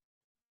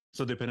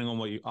 So depending on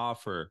what you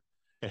offer,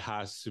 it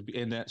has to be,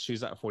 and that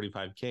she's at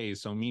 45K.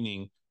 So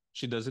meaning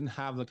she doesn't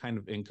have the kind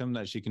of income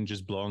that she can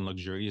just blow on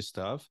luxurious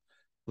stuff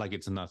like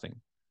it's nothing.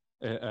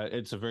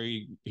 It's a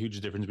very huge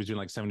difference between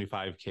like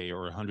 75K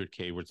or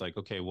 100K, where it's like,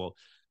 okay, well,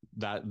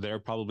 that they're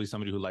probably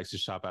somebody who likes to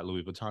shop at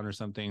Louis Vuitton or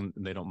something.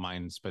 They don't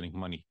mind spending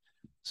money.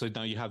 So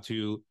now you have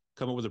to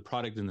come up with a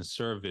product and a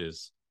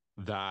service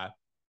that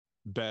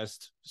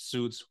best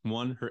suits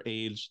one, her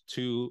age,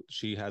 two,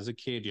 she has a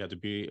kid. You have to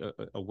be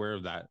aware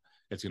of that.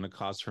 It's going to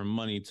cost her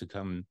money to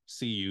come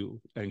see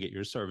you and get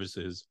your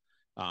services.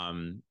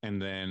 And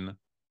then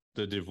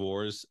the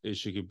divorce,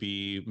 she could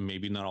be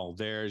maybe not all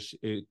there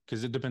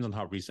because it depends on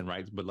how recent,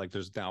 right? But like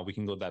there's now we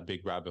can go that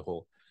big rabbit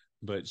hole.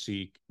 But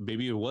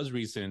maybe it was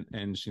recent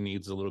and she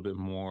needs a little bit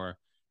more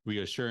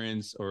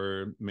reassurance,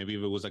 or maybe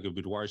if it was like a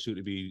boudoir shoot,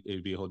 it'd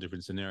be a whole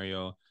different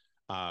scenario.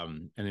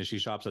 And if she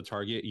shops at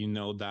Target, you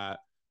know that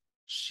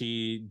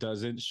she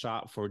doesn't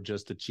shop for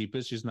just the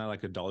cheapest. She's not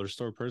like a dollar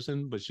store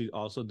person, but she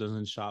also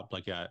doesn't shop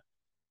like at,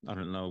 I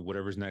don't know,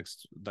 whatever's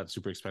next that's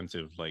super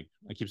expensive. Like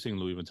I keep saying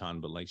Louis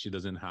Vuitton, but like she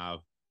doesn't have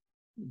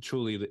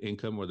truly the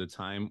income or the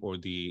time or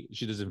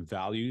she doesn't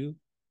value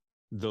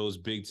those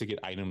big ticket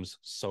items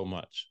so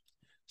much.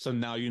 So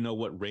now you know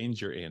what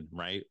range you're in,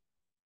 right?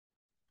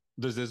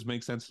 Does this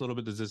make sense a little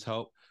bit? Does this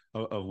help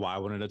of why I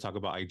wanted to talk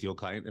about ideal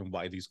client and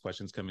why these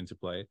questions come into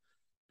play?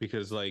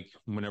 Because like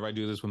whenever I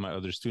do this with my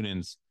other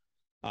students,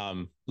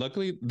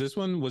 luckily this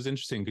one was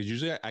interesting because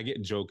usually I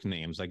get joke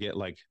names. I get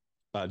like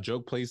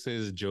joke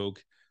places,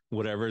 joke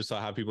whatever. So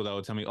I have people that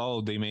will tell me,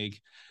 oh, they make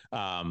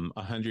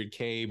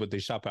 100K, but they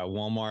shop at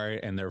Walmart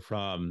and they're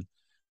from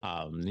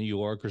New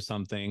York or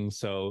something.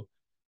 So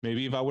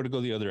maybe if I were to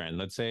go the other end,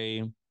 let's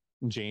say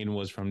Jane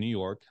was from New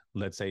York.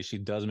 Let's say she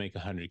does make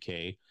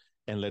 100K,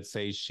 and let's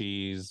say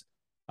she's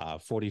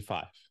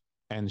 45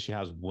 and she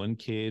has one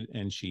kid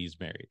and she's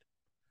married.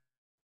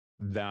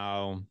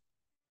 Now,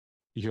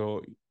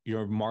 your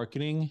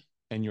marketing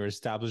and your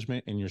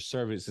establishment and your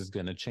service is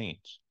going to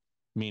change.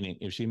 Meaning,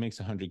 if she makes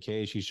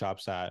 100K, she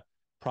shops at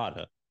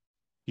Prada.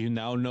 You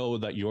now know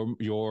that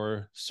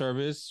your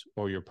service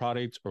or your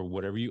product or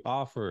whatever you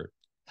offer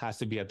has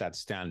to be at that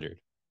standard,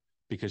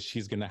 because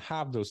she's going to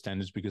have those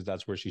standards because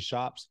that's where she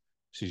shops.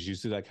 She's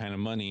used to that kind of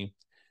money.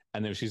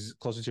 And if she's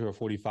closer to her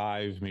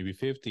 45, maybe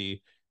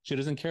 50, she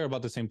doesn't care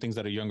about the same things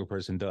that a younger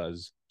person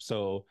does.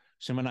 So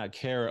she might not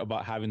care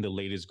about having the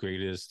latest,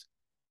 greatest,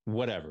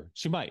 whatever.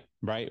 She might,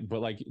 right?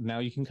 But like now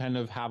you can kind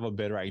of have a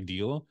better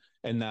ideal.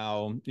 And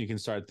now you can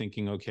start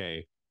thinking,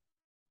 okay,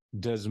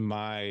 does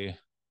my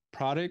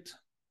product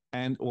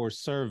and or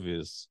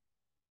service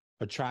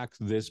attract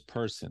this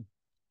person?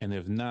 And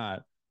if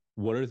not,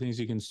 what are things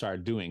you can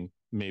start doing?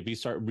 Maybe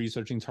start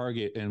researching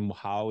Target and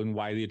how and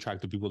why they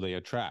attract the people they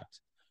attract,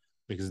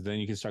 because then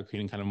you can start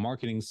creating kind of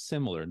marketing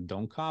similar.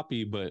 Don't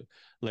copy, but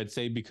let's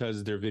say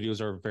because their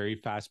videos are very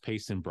fast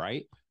paced and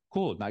bright,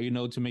 cool. Now you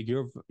know to make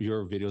your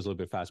videos a little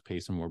bit fast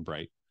paced and more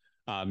bright.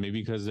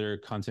 Maybe because their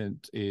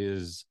content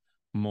is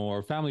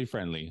more family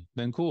friendly,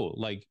 then cool.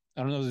 Like,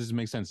 I don't know if this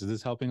makes sense. Is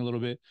this helping a little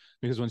bit?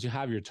 Because once you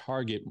have your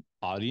target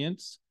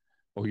audience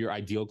or your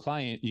ideal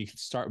client, you can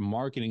start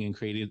marketing and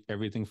creating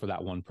everything for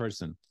that one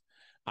person.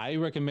 I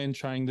recommend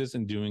trying this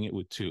and doing it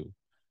with two.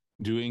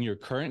 Doing your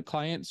current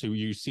client, so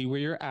you see where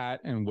you're at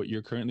and what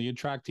you're currently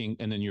attracting,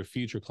 and then your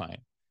future client.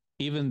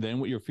 Even then,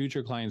 with your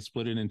future client,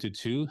 split it into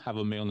two, have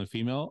a male and a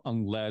female,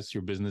 unless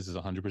your business is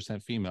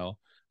 100% female.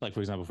 Like,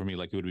 for example, for me,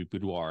 like it would be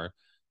boudoir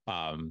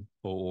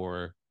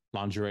or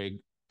lingerie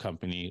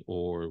company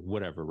or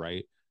whatever,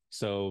 right?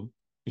 So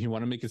you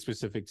want to make it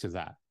specific to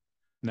that.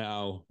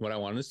 Now, what I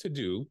want us to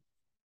do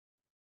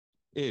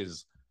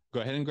is go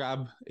ahead and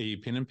grab a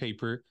pen and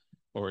paper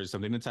or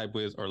something to type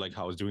with, or like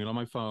how I was doing it on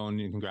my phone.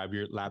 You can grab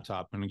your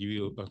laptop. I'm going to give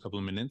you a couple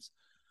of minutes.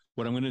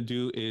 What I'm going to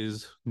do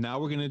is now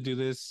we're going to do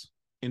this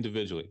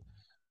individually.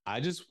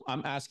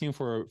 I'm asking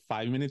for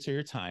 5 minutes of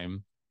your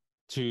time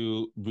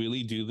to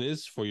really do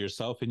this for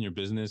yourself and your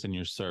business and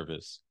your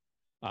service.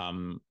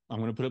 I'm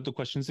going to put up the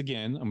questions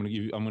again. I'm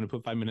going to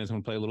put 5 minutes. I'm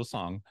going to play a little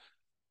song.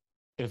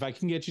 If I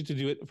can get you to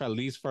do it for at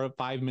least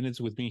 5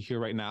 minutes with me here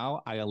right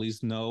now, I at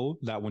least know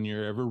that when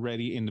you're ever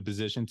ready in the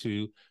position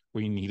to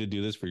where you need to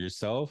do this for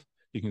yourself,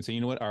 you can say,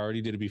 you know what, I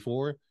already did it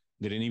before. It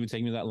didn't even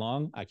take me that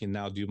long. I can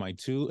now do my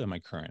two and my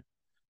current.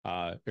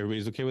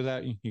 Everybody's okay with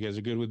that? You guys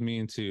are good with me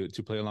and to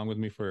play along with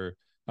me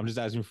I'm just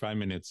asking for 5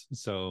 minutes.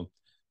 So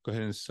go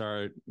ahead and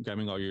start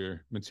grabbing all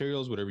your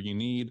materials, whatever you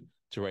need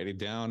to write it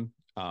down.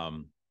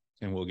 And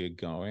we'll get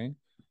going.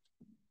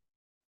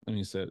 Let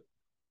me set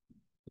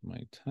my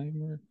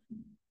timer.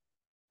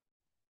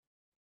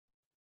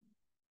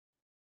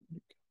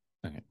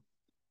 Okay.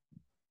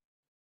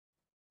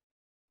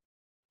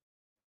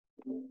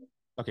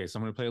 Okay, so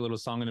I'm going to play a little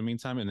song in the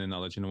meantime, and then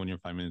I'll let you know when your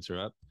 5 minutes are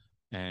up.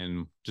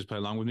 And just play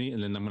along with me,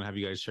 and then I'm going to have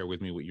you guys share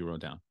with me what you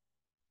wrote down.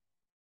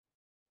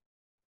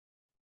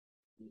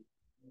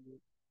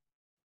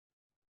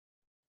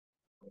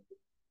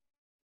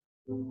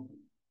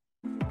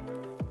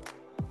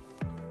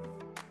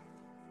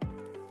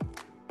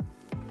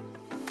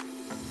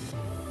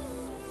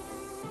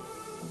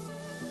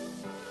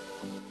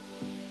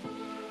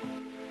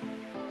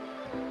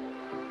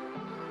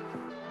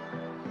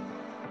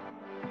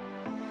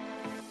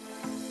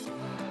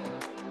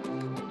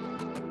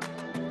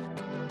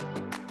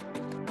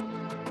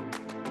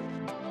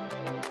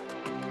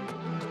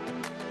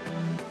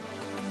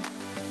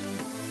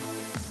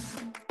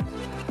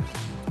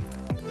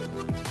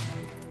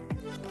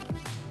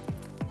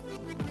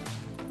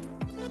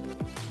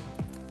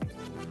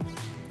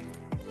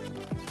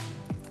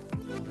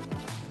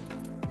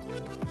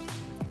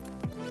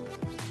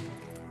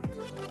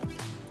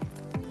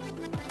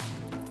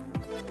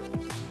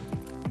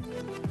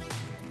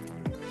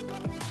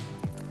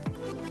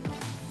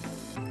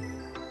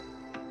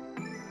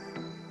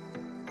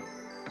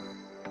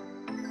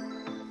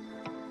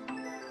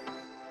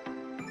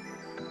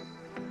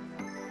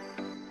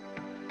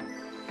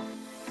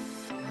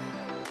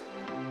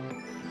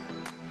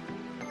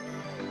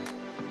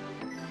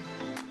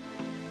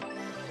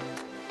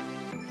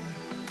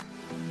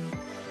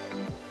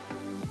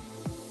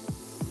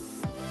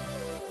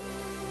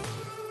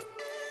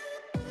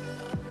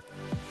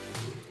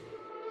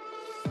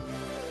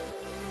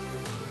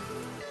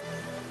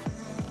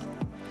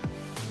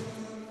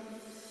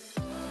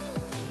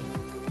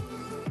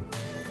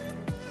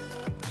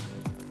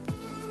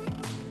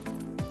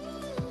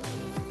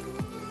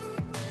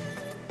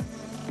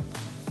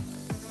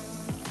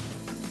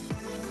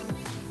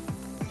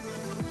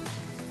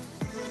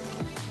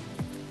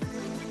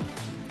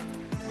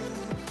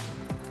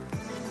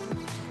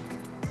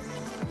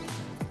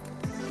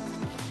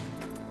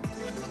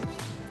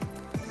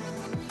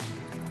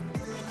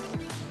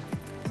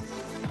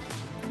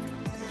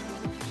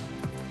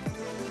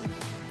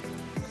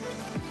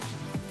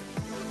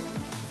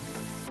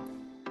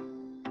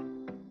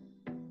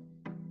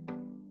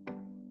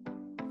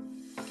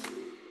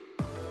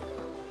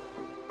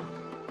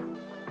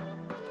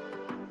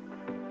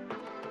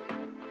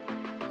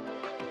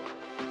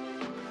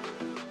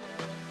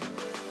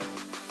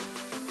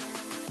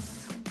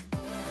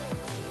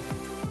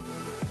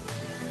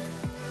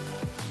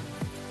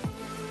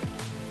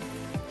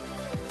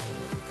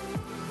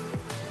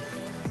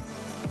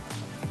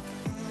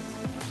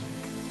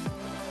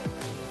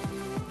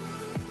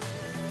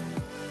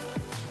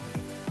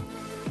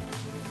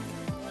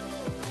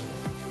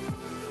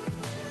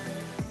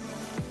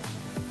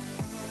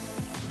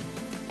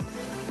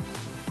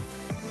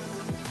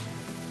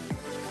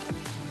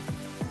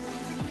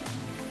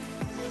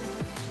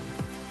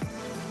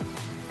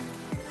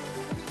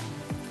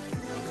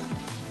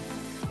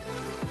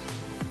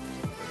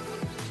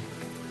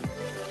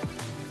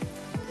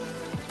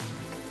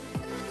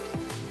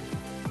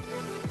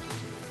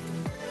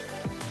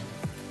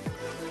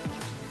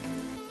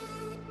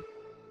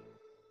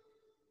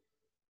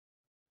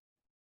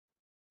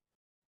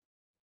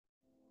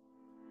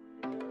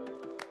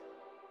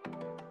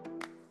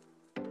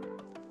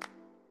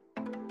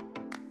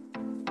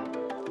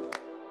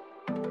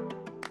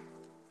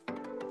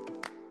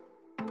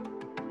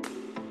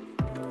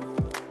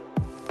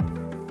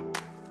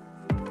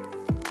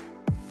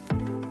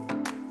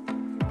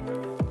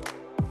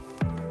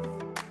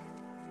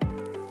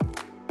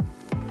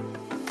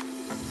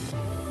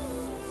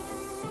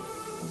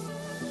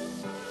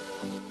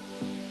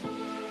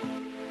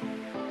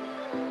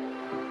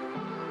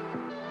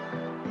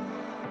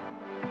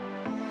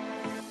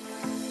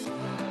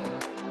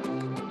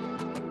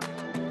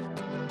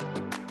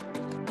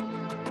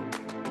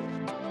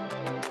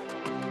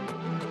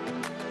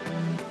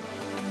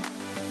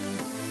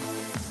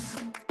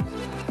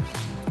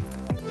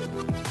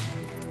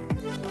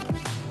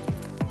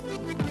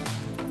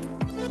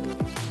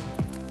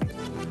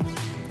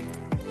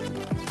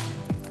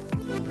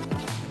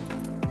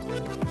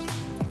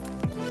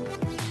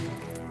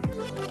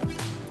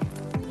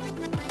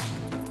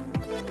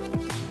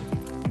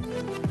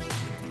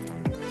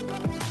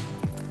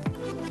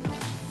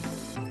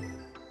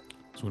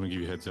 Just want to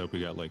give you a heads up. We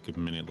got like a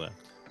minute left.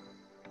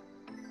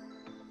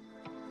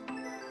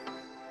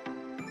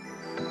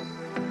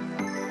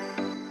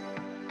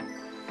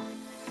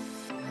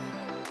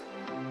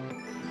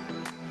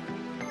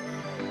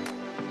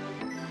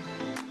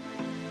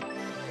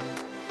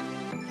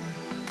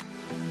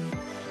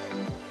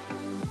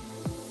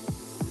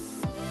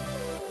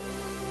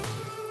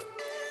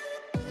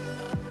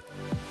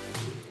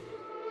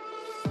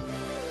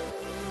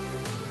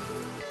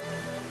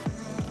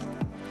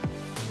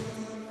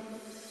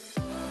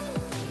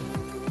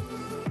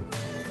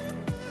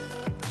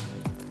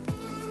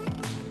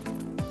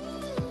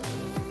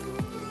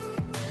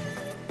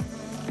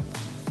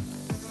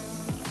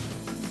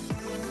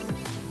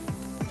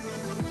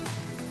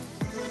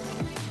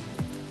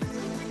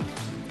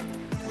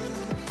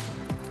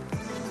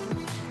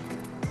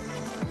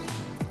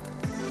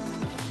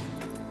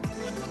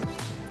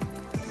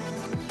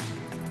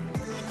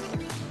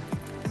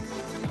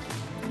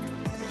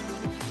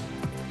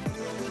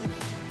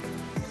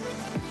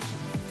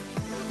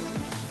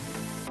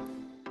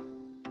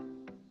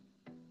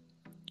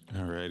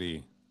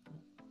 Alrighty.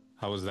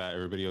 How was that?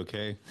 Everybody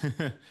okay?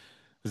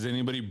 Is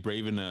anybody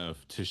brave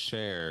enough to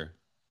share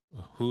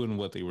who and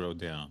what they wrote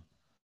down?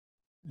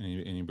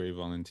 Any brave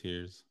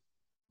volunteers?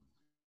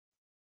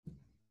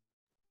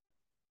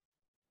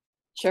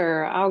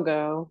 Sure, I'll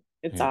go.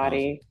 It's Okay, awesome.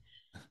 Audie.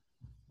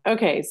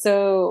 Okay,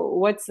 so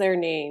what's their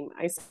name?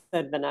 I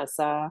said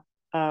Vanessa.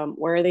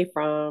 Where are they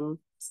from?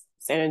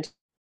 San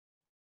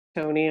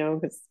Antonio,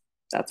 because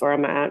that's where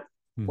I'm at.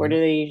 Where do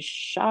they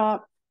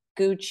shop?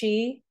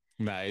 Gucci.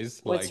 Nice.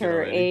 What's Like it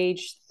her already.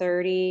 age?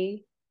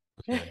 30.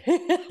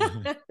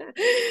 Okay.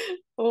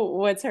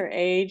 What's her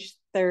age?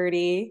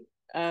 30.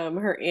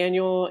 Her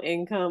annual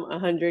income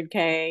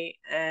 100K,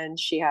 and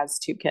she has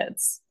 2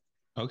 kids.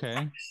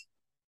 Okay.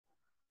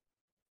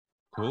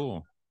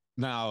 Cool.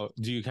 Now,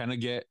 do you kind of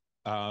get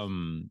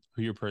who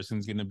your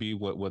person's gonna be,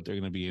 what they're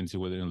gonna be into,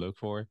 what they're gonna look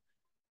for?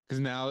 Because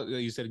now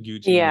you said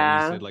Gucci, and then you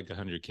Yeah. said like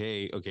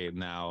 100K. Okay,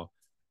 now,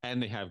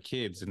 and they have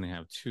kids, and they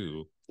have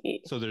 2.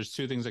 So there's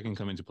 2 things that can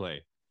come into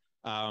play.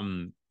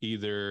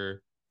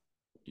 Either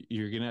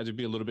you're gonna have to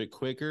be a little bit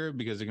quicker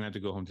because they're gonna have to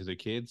go home to their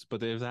kids,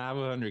 but if they have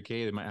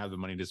 100K, they might have the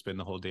money to spend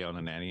the whole day on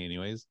a nanny,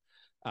 anyways.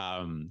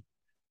 And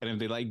if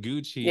they like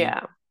Gucci,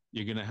 Yeah.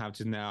 you're gonna have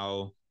to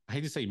now, I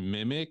hate to say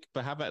mimic,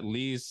 but have at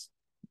least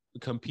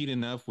compete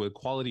enough with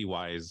quality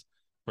wise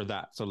for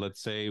that. So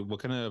let's say,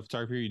 what kind of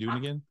photography are you doing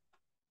again?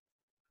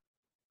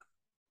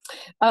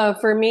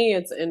 For me,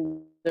 it's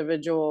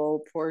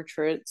individual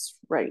portraits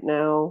right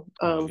now,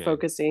 Okay.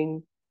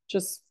 focusing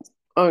just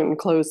on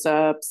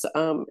close-ups,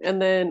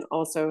 and then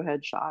also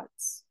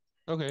headshots.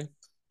 Okay,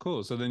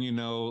 cool. So then,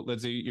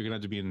 let's say you're gonna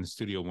have to be in the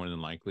studio more than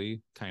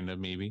likely, kind of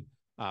maybe.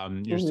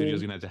 Your studio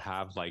is gonna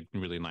have like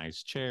really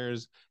nice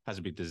chairs, has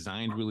to be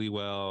designed really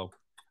well.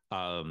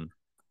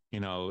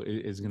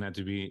 It's gonna have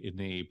to be in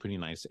a pretty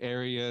nice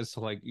area.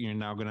 So like you're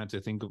now gonna have to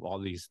think of all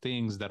these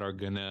things that are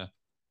gonna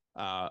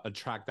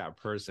attract that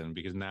person,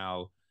 because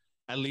now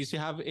at least you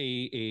have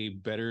a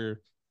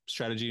better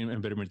strategy and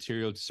better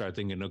material to start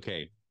thinking,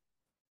 okay,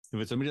 if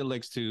it's somebody that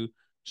likes to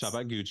shop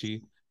at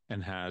Gucci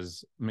and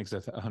makes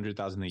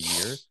 100,000 a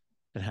year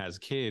and has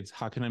kids,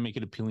 how can I make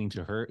it appealing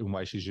to her and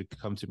why she should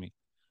come to me?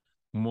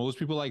 Most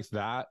people like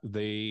that,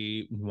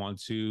 they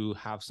want to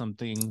have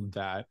something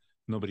that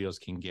nobody else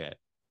can get.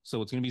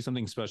 So it's going to be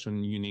something special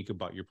and unique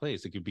about your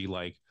place. It could be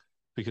like,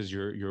 because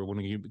you're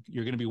going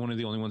to be one of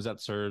the only ones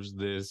that serves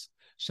this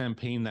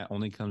champagne that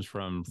only comes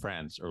from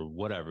France or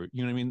whatever.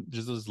 You know what I mean?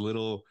 Just those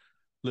little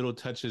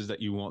touches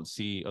that you won't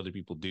see other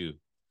people do.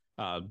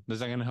 Does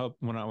that kind of help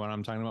when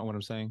I'm talking about what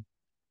I'm saying?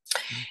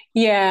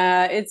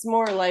 Yeah, it's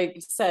more like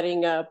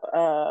setting up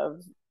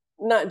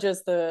not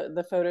just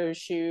the photo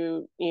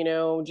shoot,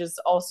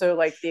 just also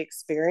like the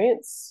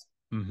experience.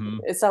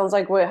 It sounds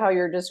like how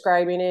you're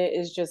describing it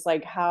is just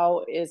like,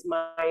 how is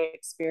my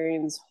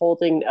experience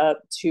holding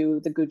up to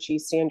the Gucci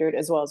standard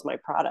as well as my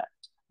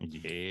product?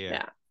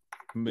 Yeah.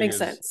 Makes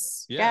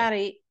sense. Yeah. Got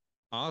it.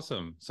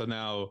 Awesome. So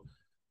now,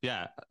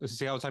 yeah,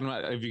 see, I was talking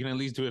about, if you can at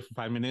least do it for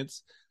 5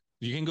 minutes,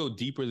 you can go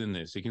deeper than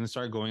this. You can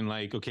start going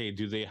like, okay,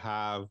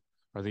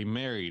 are they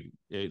married?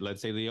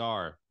 Let's say they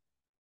are.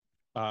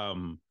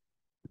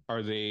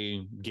 Are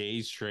they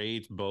gay,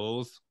 straight,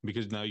 both?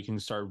 Because now you can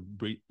start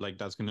like,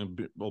 that's gonna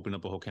open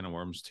up a whole can of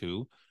worms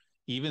too.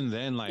 Even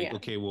then, like,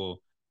 okay,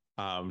 well,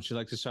 she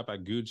likes to shop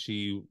at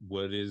Gucci.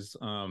 What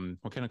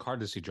kind of car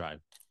does she drive?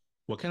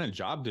 What kind of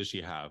job does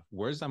she have?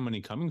 Where's that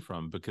money coming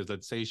from? Because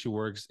let's say she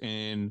works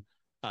in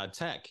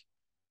tech.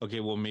 Okay,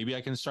 well, maybe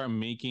I can start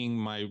making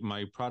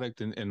my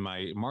product and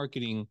my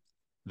marketing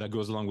that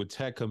goes along with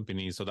tech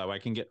companies, so that I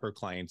can get her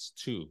clients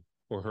too,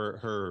 or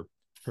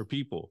her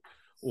people.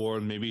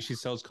 Or maybe she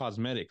sells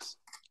cosmetics.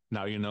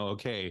 Now,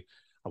 okay,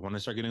 I want to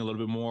start getting a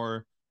little bit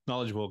more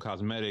knowledgeable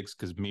cosmetics,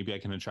 because maybe I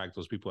can attract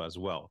those people as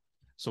well.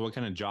 So what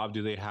kind of job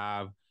do they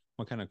have?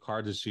 What kind of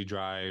car does she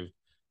drive?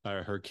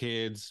 Her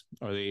kids,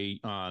 are they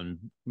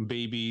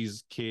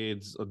babies,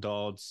 kids,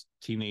 adults,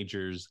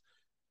 teenagers?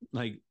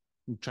 Like,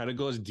 try to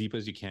go as deep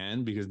as you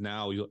can, because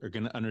now you're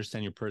going to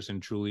understand your person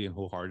truly and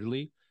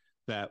wholeheartedly,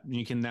 that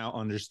you can now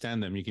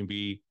understand them. You can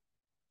be,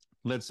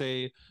 let's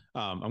say,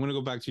 I'm going to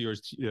go back to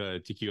yours,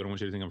 TQ. I don't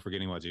want you to think I'm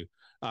forgetting about you.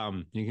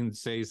 You can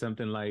say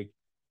something like,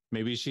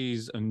 maybe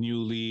she's a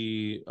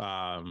newly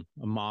a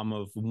mom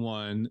of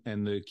one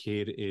and the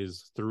kid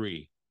is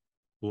 3.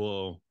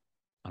 Well,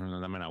 I don't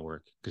know, that might not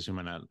work because she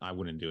might not, I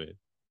wouldn't do it.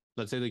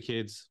 Let's say the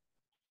kid's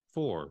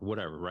 4,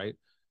 whatever, right?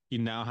 You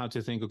now have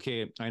to think,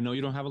 okay, I know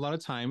you don't have a lot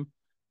of time.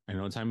 I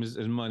know time is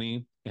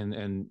money,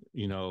 and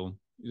you know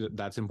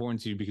that's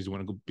important to you because you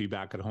want to be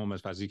back at home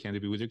as fast as you can to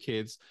be with your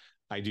kids.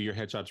 I do your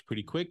headshots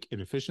pretty quick and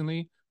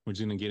efficiently. We're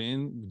just gonna get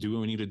in, do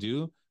what we need to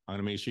do. I'm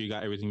gonna make sure you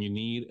got everything you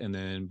need, and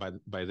then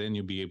by then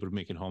you'll be able to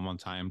make it home on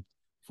time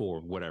for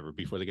whatever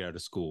before they get out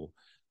of school,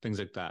 things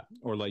like that.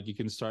 Or like you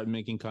can start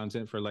making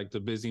content for like the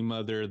busy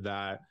mother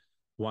that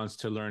wants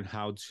to learn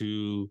how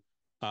to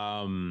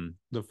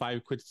the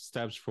 5 quick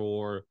steps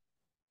for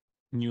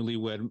newly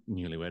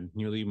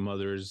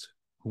mothers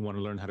who want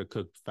to learn how to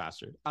cook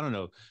faster. I don't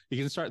know. You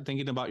can start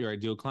thinking about your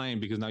ideal client,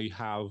 because now you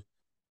have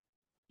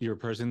your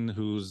person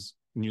who's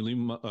newly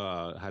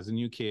has a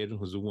new kid,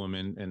 who's a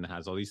woman and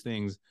has all these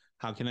things.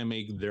 How can I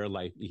make their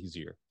life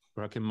easier?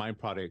 Or how can my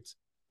product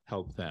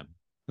help them?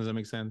 Does that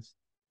make sense?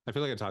 I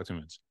feel like I talk too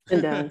much. It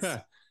does.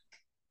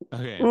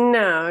 Okay.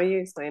 No, you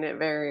explain it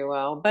very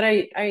well. But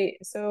I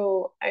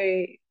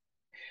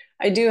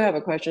do have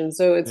a question.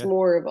 So it's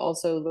more of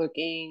also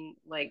looking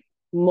like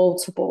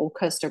multiple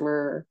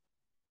customer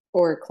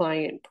or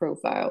client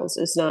profiles.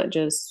 It's not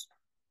just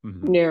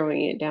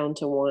narrowing it down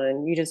to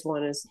one.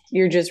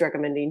 You're just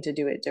recommending to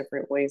do it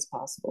different ways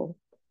possible,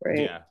 right?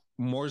 Yeah,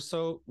 more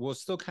so. Well,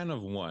 still kind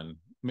of one,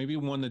 maybe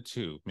 1 to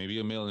 2, maybe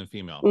a male and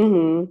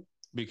female,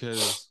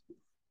 because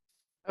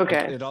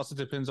it also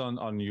depends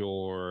on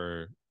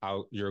your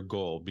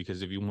goal.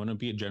 Because if you want to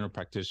be a general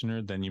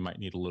practitioner, then you might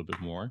need a little bit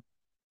more.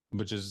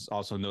 But just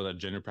also know that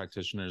general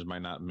practitioners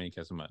might not make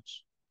as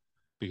much,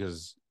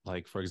 because,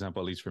 like, for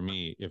example, at least for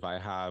me, if I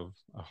have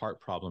a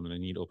heart problem and I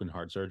need open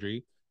heart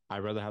surgery,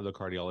 I'd rather have the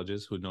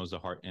cardiologist who knows the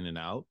heart in and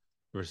out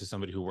versus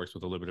somebody who works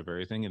with a little bit of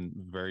everything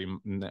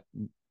and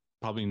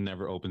probably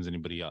never opens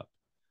anybody up.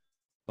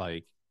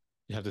 Like,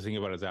 you have to think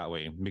about it that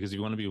way, because if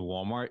you want to be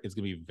Walmart, it's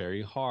going to be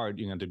very hard.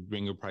 You have to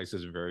bring your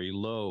prices very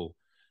low.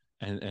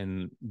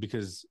 And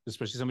because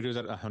especially somebody who's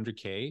at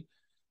 100K,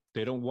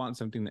 they don't want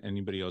something that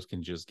anybody else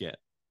can just get.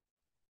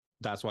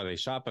 That's why they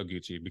shop at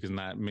Gucci, because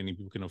not many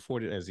people can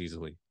afford it as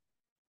easily.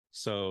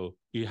 So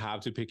you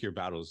have to pick your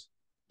battles.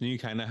 And you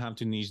kind of have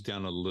to niche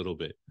down a little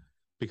bit,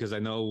 because I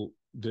know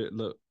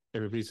look,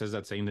 everybody says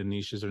that saying the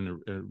niches are in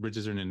the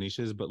riches are in the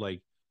niches, but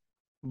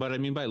I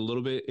mean by a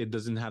little bit, it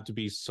doesn't have to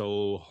be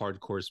so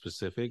hardcore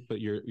specific, but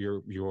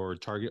your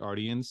target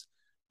audience,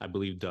 I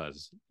believe,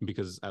 does,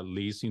 because at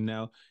least it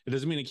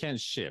doesn't mean it can't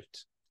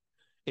shift.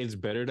 It's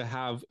better to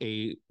have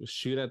a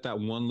shoot at that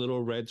one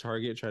little red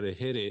target, try to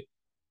hit it,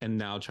 and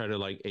now try to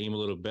like aim a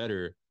little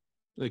better.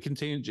 It can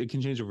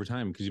change over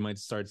time, because you might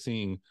start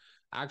seeing,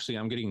 actually,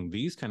 I'm getting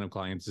these kind of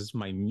clients. This is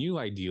my new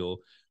ideal.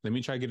 Let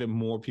me try to get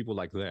more people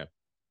like that.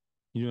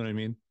 You know what I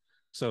mean?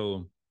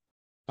 So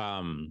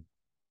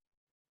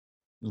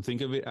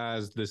think of it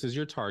as this is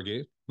your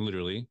target,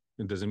 literally.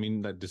 It doesn't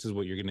mean that this is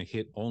what you're going to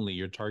hit only.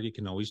 Your target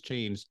can always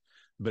change,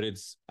 but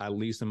it's, at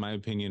least in my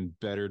opinion,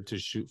 better to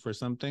shoot for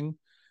something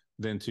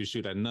than to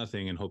shoot at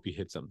nothing and hope you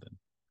hit something.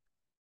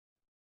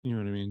 You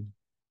know what I mean?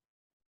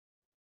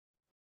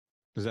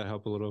 Does that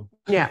help a little?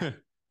 Yeah,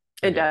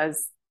 it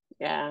does.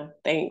 Yeah,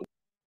 thanks.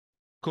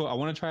 Cool. I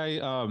want to try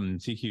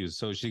TQs.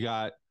 So she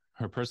got,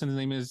 her person's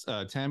name is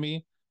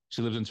Tammy.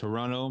 She lives in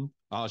Toronto.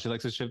 She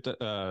likes to ship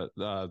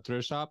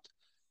thrift shop.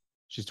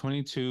 She's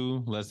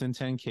 22, less than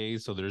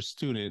 10K. So they're a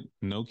student,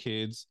 no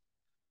kids.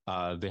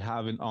 They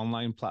have an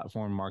online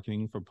platform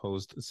marketing for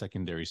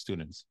post-secondary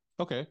students.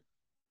 Okay.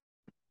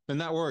 Then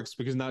that works,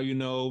 because now you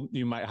know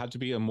you might have to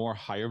be a more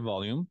higher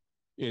volume.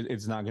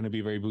 It's not going to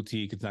be very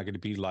boutique. It's not going to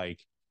be like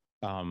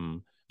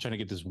trying to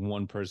get this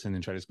one person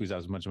and try to squeeze out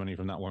as much money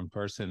from that one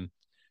person.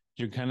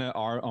 You kind of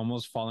are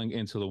almost falling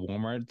into the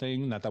Walmart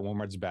thing. Not that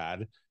Walmart's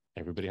bad.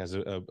 Everybody has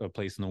a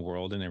place in the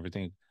world, and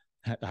everything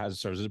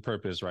serves as a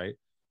purpose, right?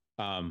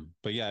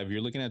 But yeah, if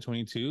you're looking at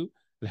 22,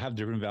 they have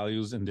different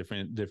values and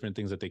different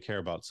things that they care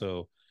about.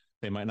 So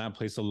they might not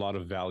place a lot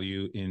of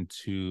value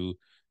into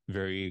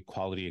very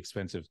quality,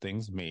 expensive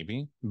things,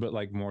 maybe, but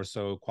like more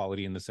so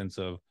quality in the sense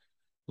of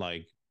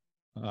like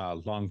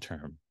long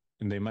term,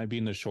 and they might be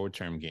in the short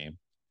term game.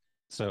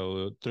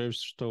 So thrift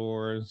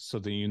store, so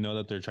that you know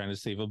that they're trying to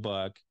save a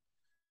buck,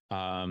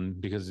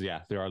 because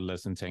yeah, there are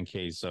less than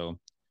 10K. So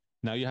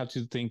now you have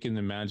to think and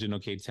imagine,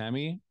 okay,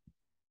 Tammy,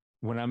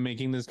 when I'm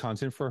making this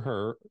content for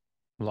her,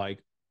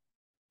 like,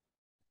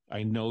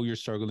 I know you're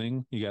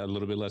struggling. You got a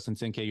little bit less than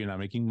 10K. You're not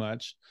making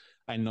much.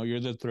 I know you're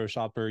the thrift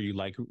shopper. You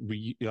like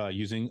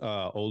using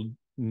old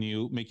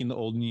new, making the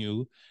old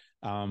new.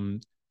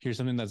 Here's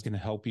something that's going to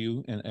help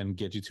you and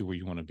get you to where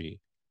you want to be.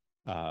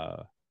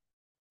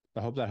 I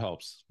hope that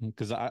helps,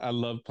 because I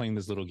love playing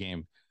this little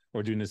game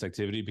or doing this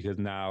activity, because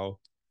now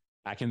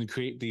I can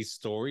create these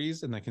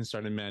stories and I can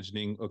start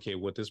imagining, okay,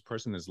 what this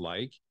person is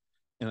like,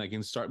 and I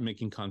can start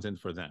making content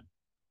for them.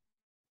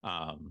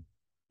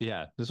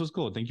 Yeah, this was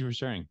cool. Thank you for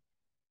sharing.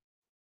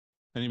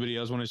 Anybody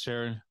else want to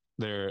share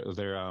their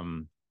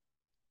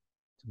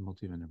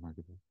multi-vendor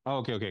marketplace? Oh,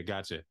 okay,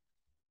 gotcha.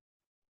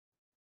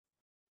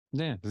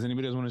 Yeah. Does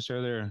anybody else want to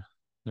share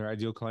their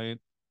ideal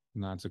client?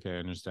 No, it's okay. I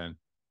understand.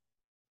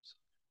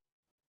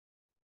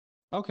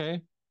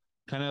 Okay.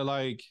 Kind of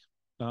like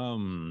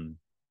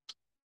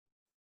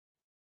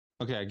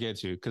okay, I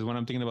get you. Because what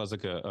I'm thinking about is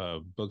like a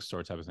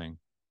bookstore type of thing.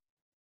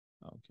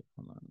 Okay,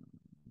 hold on.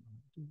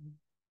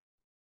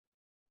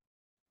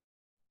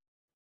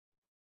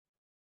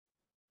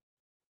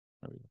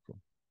 There we go. Cool.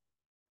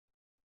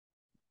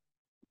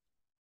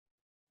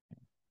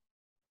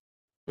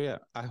 But yeah,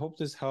 I hope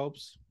this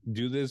helps.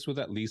 Do this with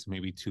at least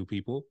maybe 2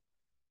 people.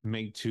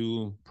 Make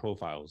 2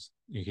 profiles.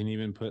 You can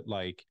even put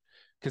like,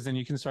 because then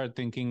you can start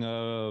thinking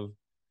of,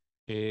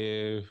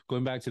 if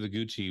going back to the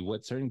Gucci,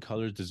 what certain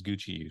colors does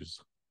Gucci use?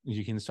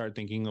 You can start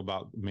thinking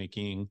about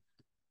making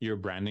your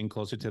branding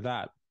closer to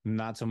that.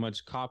 Not so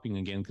much copying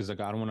again, because like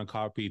I don't want to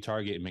copy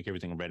Target and make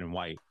everything red and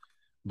white.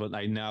 But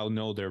I now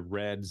know their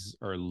reds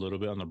are a little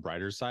bit on the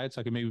brighter side, so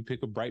I can maybe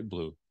pick a bright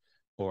blue,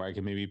 or I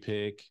can maybe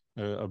pick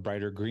a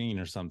brighter green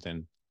or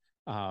something.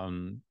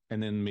 And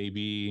then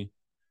maybe,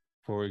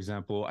 for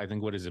example, I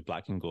think what is it,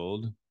 black and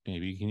gold?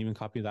 Maybe you can even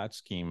copy that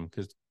scheme,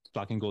 because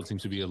black and gold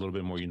seems to be a little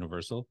bit more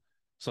universal.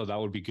 So that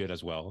would be good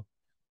as well.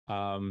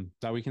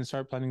 That we can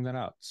start planning that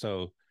out.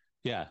 So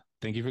yeah,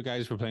 thank you for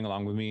guys for playing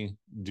along with me.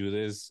 Do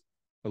this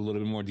a little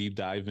bit more deep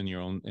dive in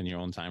your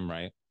own time,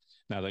 right?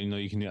 Now that you know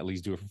you can at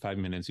least do it for 5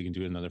 minutes, you can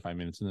do it another 5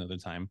 minutes another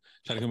time.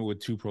 Try to come up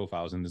with 2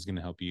 profiles, and this is going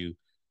to help you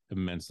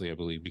immensely, I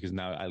believe, because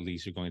now at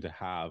least you're going to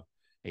have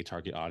a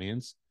target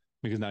audience.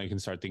 Because now you can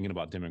start thinking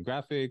about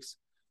demographics.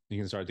 You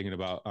can start thinking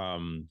about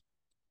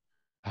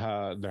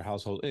their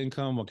household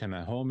income, what kind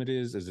of home it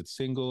is. Is it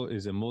single?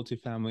 Is it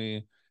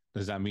multifamily?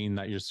 Does that mean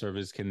that your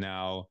service can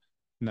now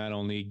not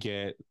only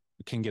get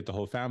the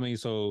whole family?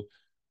 So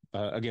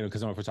again,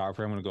 because I'm a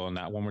photographer, I'm going to go on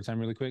that one more time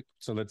really quick.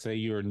 So let's say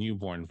you're a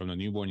newborn. From the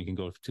newborn, you can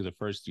go to the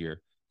first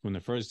year. From the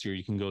first year,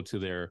 you can go to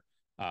their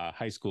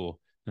high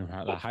school. From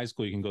high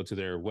school, you can go to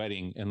their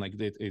wedding, and like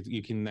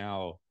you can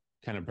now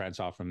kind of branch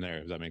off from there,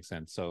 if that makes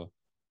sense. So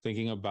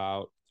thinking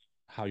about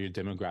how your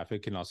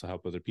demographic can also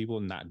help other people,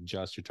 not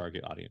just your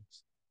target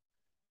audience.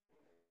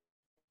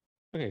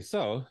 Okay,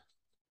 so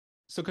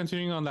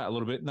continuing on that a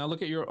little bit, now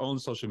look at your own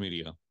social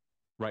media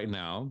right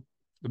now.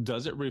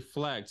 Does it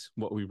reflect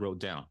what we wrote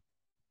down?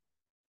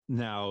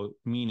 Now,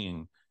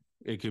 meaning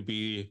it could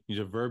be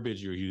the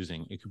verbiage you're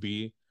using, it could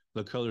be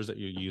the colors that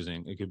you're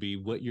using, it could be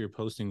what you're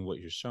posting, what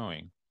you're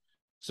showing.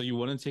 So you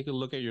want to take a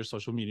look at your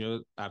social media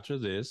after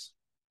this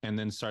and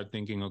then start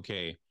thinking,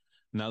 okay,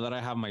 now that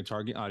I have my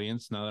target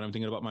audience, now that I'm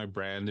thinking about my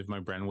brand, if my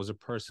brand was a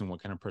person,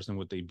 what kind of person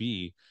would they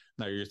be?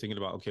 Now you're thinking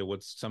about, okay,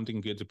 what's something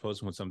good to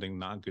post and what's something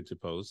not good to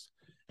post?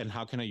 And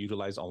how can I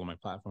utilize all of my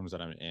platforms that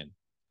I'm in?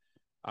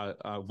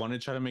 I want to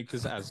try to make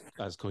this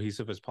as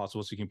cohesive as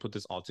possible, so you can put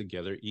this all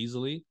together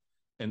easily,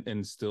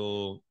 and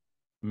still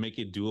make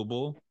it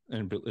doable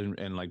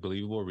and like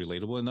believable or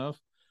relatable enough,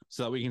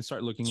 so that we can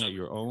start looking at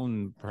your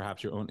own,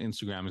 perhaps your own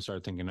Instagram, and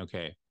start thinking,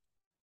 okay,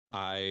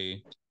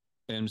 I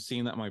am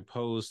seeing that my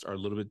posts are a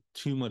little bit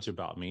too much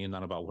about me and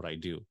not about what I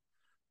do,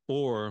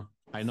 or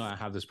I know I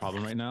have this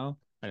problem right now.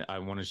 I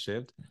want to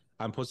shift.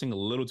 I'm posting a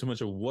little too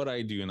much of what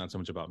I do and not so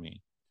much about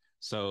me.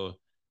 So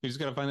you just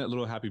got to find that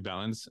little happy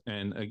balance.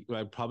 And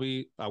I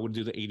would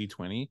do the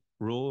 80-20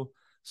 rule.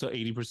 So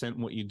 80%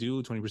 what you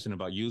do, 20%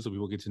 about you. So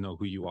people get to know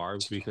who you are,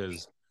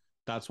 because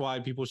that's why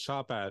people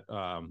shop at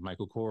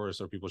Michael Kors,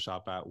 or people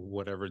shop at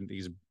whatever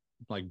these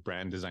like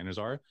brand designers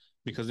are,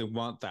 because they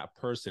want that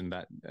person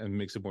that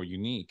makes it more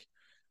unique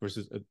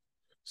versus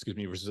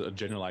versus a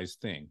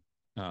generalized thing.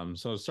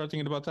 So start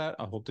thinking about that.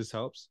 I hope this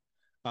helps.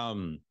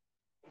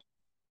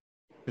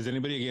 Is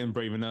anybody again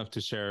brave enough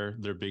to share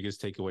their biggest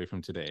takeaway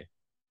from today?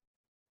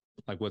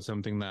 Like, what's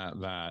something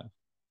that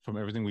from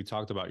everything we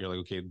talked about, you're like,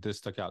 okay, this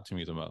stuck out to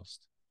me the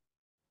most?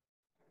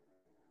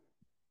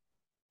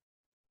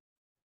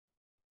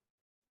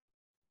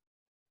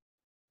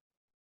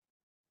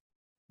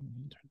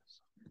 Turn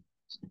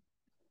this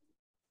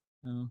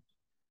on.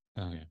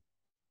 No. Okay.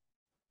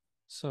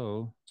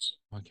 So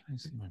why can't I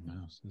see my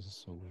mouse? This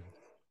is so weird.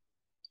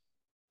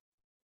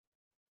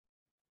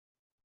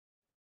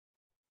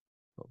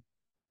 Oh,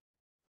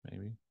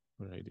 maybe.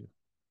 What did I do?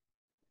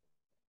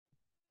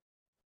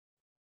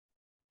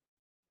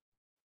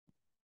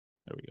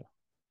 There we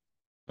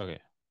go. Okay.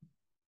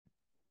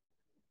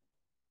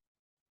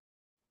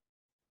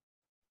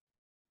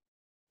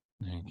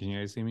 Can you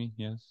guys see me?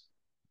 Yes.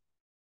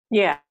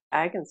 Yeah,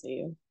 I can see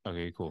you.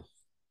 Okay, cool.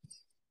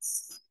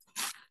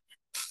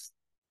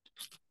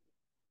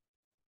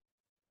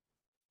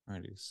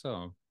 Alrighty.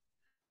 So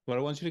what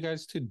I want you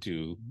guys to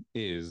do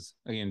is,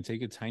 again,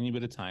 take a tiny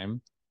bit of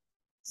time.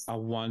 I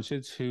want you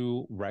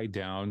to write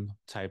down,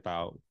 type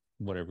out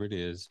whatever it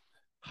is,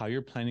 how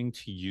you're planning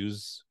to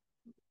use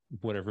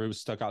whatever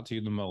stuck out to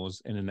you the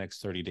most in the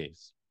next 30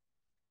 days.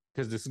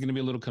 because this is going to be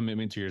a little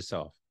commitment to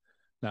yourself.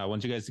 Now, I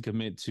want you guys to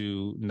commit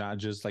to not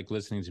just like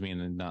listening to me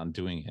and then not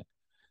doing it.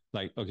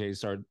 Like, okay,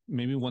 start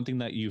maybe one thing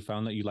that you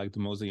found that you like the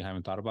most that you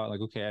haven't thought about.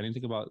 Like, okay, I didn't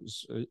think about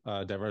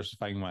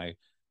diversifying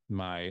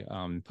my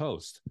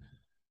post.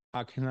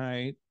 How can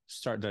I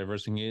start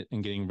diversifying it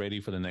and getting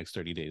ready for the next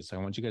 30 days? So I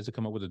want you guys to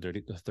come up with a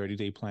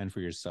 30-day plan for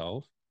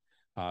yourself.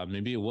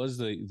 Maybe it was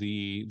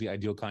the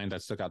ideal client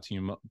that stuck out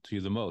to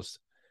you the most.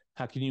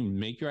 How can you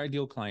make your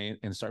ideal client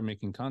and start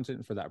making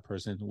content for that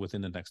person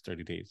within the next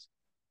 30 days?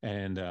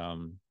 And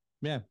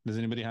yeah, does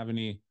anybody have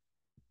any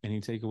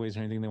takeaways or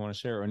anything they want to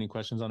share, or any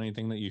questions on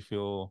anything that you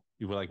feel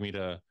you would like me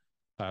to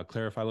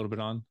clarify a little bit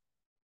on?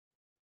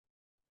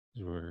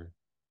 We're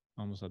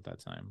almost at that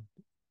time.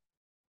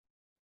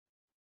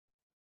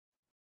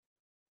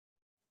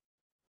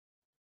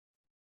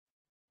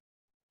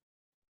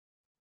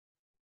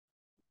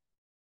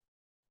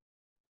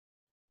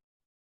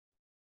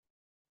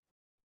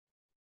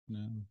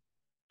 No.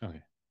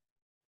 Okay.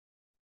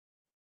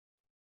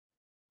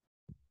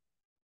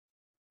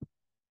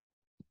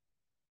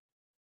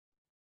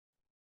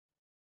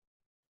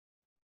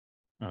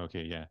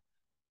 Okay. Yeah.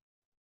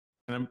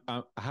 And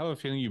I have a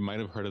feeling you might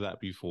have heard of that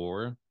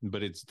before,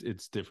 but it's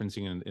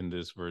differencing in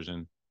this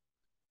version.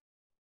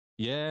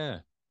 Yeah,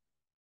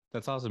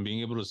 that's awesome.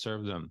 Being able to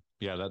serve them.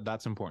 Yeah,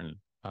 that's important.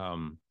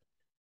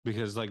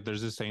 Because like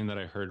there's this saying that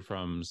I heard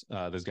from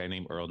this guy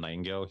named Earl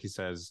Nightingale. He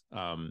says,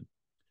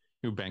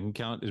 your bank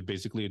account is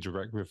basically a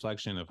direct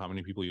reflection of how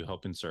many people you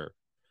help and serve,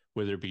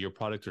 whether it be your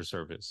product or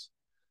service.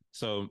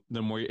 So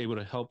the more you're able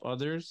to help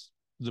others,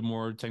 the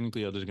more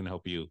technically others are going to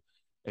help you.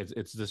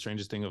 It's the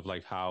strangest thing of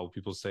like how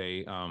people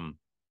say, when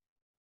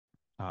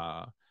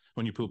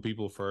you put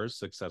people first,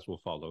 success will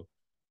follow.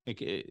 I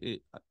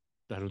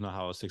don't know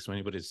how else to explain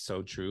it, but it's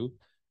so true.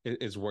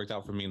 It's worked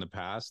out for me in the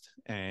past,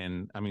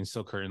 and I mean,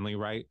 still currently,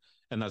 right?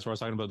 And that's where I was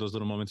talking about those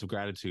little moments of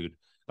gratitude.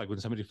 Like when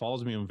somebody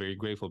follows me, I'm very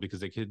grateful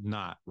because they could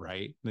not,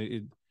 right?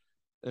 It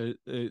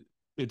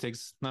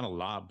takes not a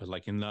lot, but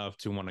like enough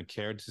to want to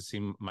care to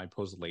see my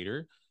post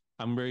later.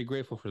 I'm very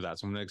grateful for that.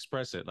 So I'm going to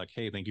express it like,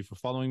 hey, thank you for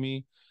following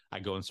me. I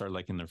go and start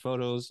liking their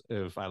photos.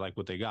 If I like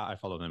what they got, I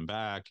follow them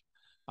back.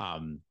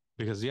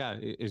 Because yeah,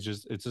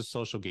 it's a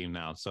social game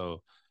now.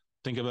 So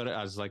think about it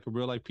as like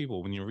real life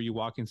people. Whenever you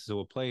walk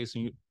into a place,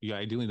 and you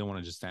ideally don't want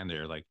to just stand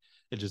there. Like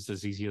it's just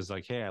as easy as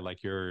like, hey, I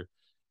like your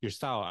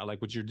style. I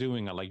like what you're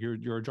doing. I like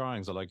your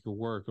drawings. I like your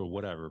work or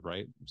whatever.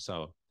 Right.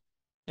 So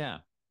yeah.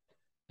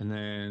 And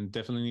then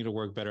definitely need to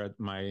work better at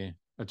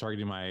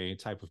targeting my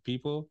type of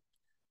people.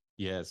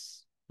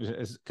 Yes.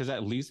 Because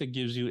at least it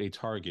gives you a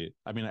target.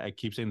 I mean, I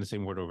keep saying the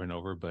same word over and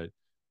over, but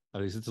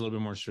at least it's a little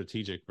bit more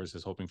strategic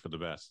versus hoping for the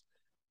best.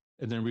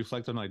 And then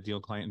reflect on my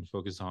ideal client and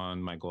focus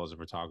on my goal as a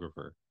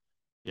photographer.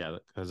 Yeah,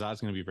 because that's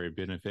going to be very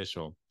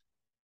beneficial.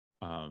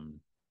 I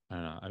don't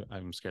know.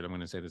 I'm scared I'm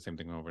going to say the same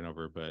thing over and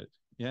over, but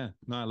yeah,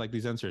 no, I like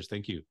these answers.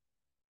 Thank you.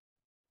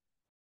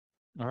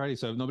 All righty.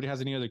 So if nobody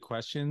has any other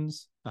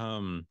questions, I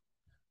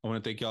want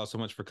to thank you all so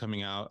much for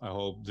coming out. I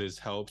hope this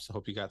helps. I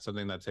hope you got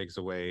something that takes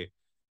away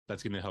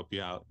that's going to help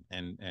you out.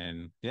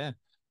 And yeah,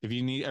 if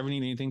you ever need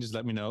anything, just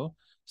let me know.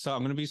 So I'm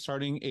going to be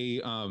starting a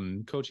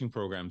coaching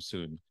program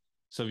soon.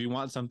 So if you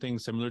want something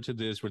similar to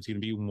this, where it's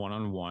going to be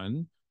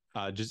one-on-one,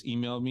 just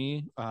email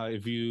me.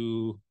 If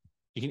you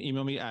can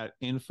email me at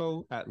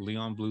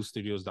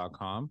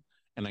info@leonbluestudios.com,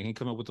 and I can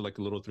come up with like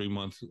a little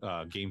 3-month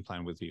game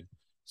plan with you.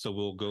 So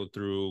we'll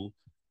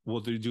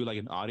do like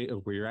an audit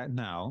of where you're at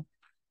now,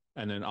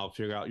 and then I'll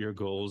figure out your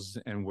goals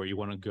and where you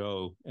want to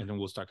go, and then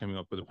we'll start coming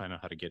up with a plan on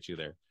how to get you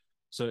there.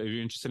 So if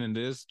you're interested in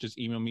this, just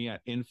email me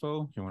at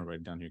info. You want to write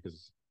it down here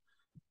because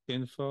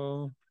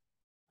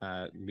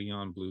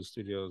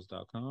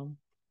info@leonbluestudios.com.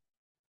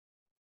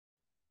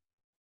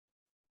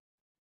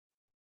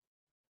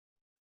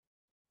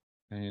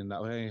 And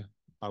that way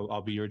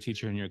I'll be your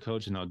teacher and your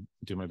coach, and I'll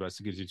do my best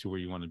to get you to where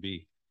you want to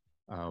be.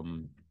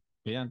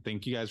 Yeah,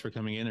 thank you guys for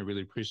coming in. I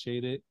really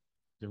appreciate it.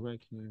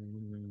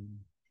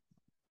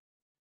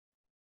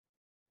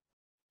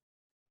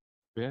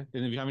 Yeah,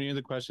 and if you have any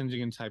other questions, you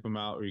can type them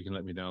out or you can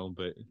let me know.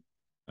 But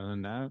other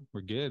than that,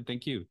 we're good.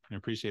 Thank you. I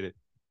appreciate it.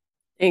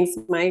 Thanks,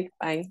 Mike.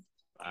 Bye.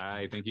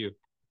 Bye. Thank you.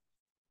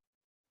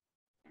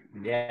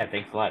 Yeah,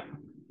 thanks a lot.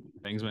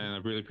 Thanks, man. I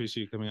really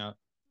appreciate you coming out.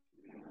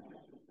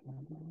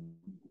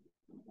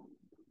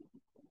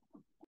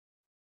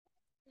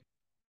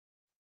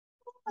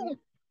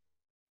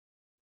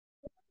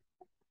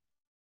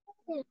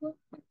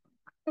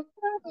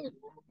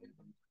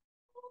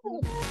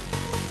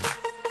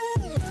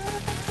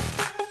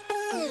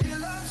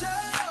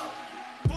 You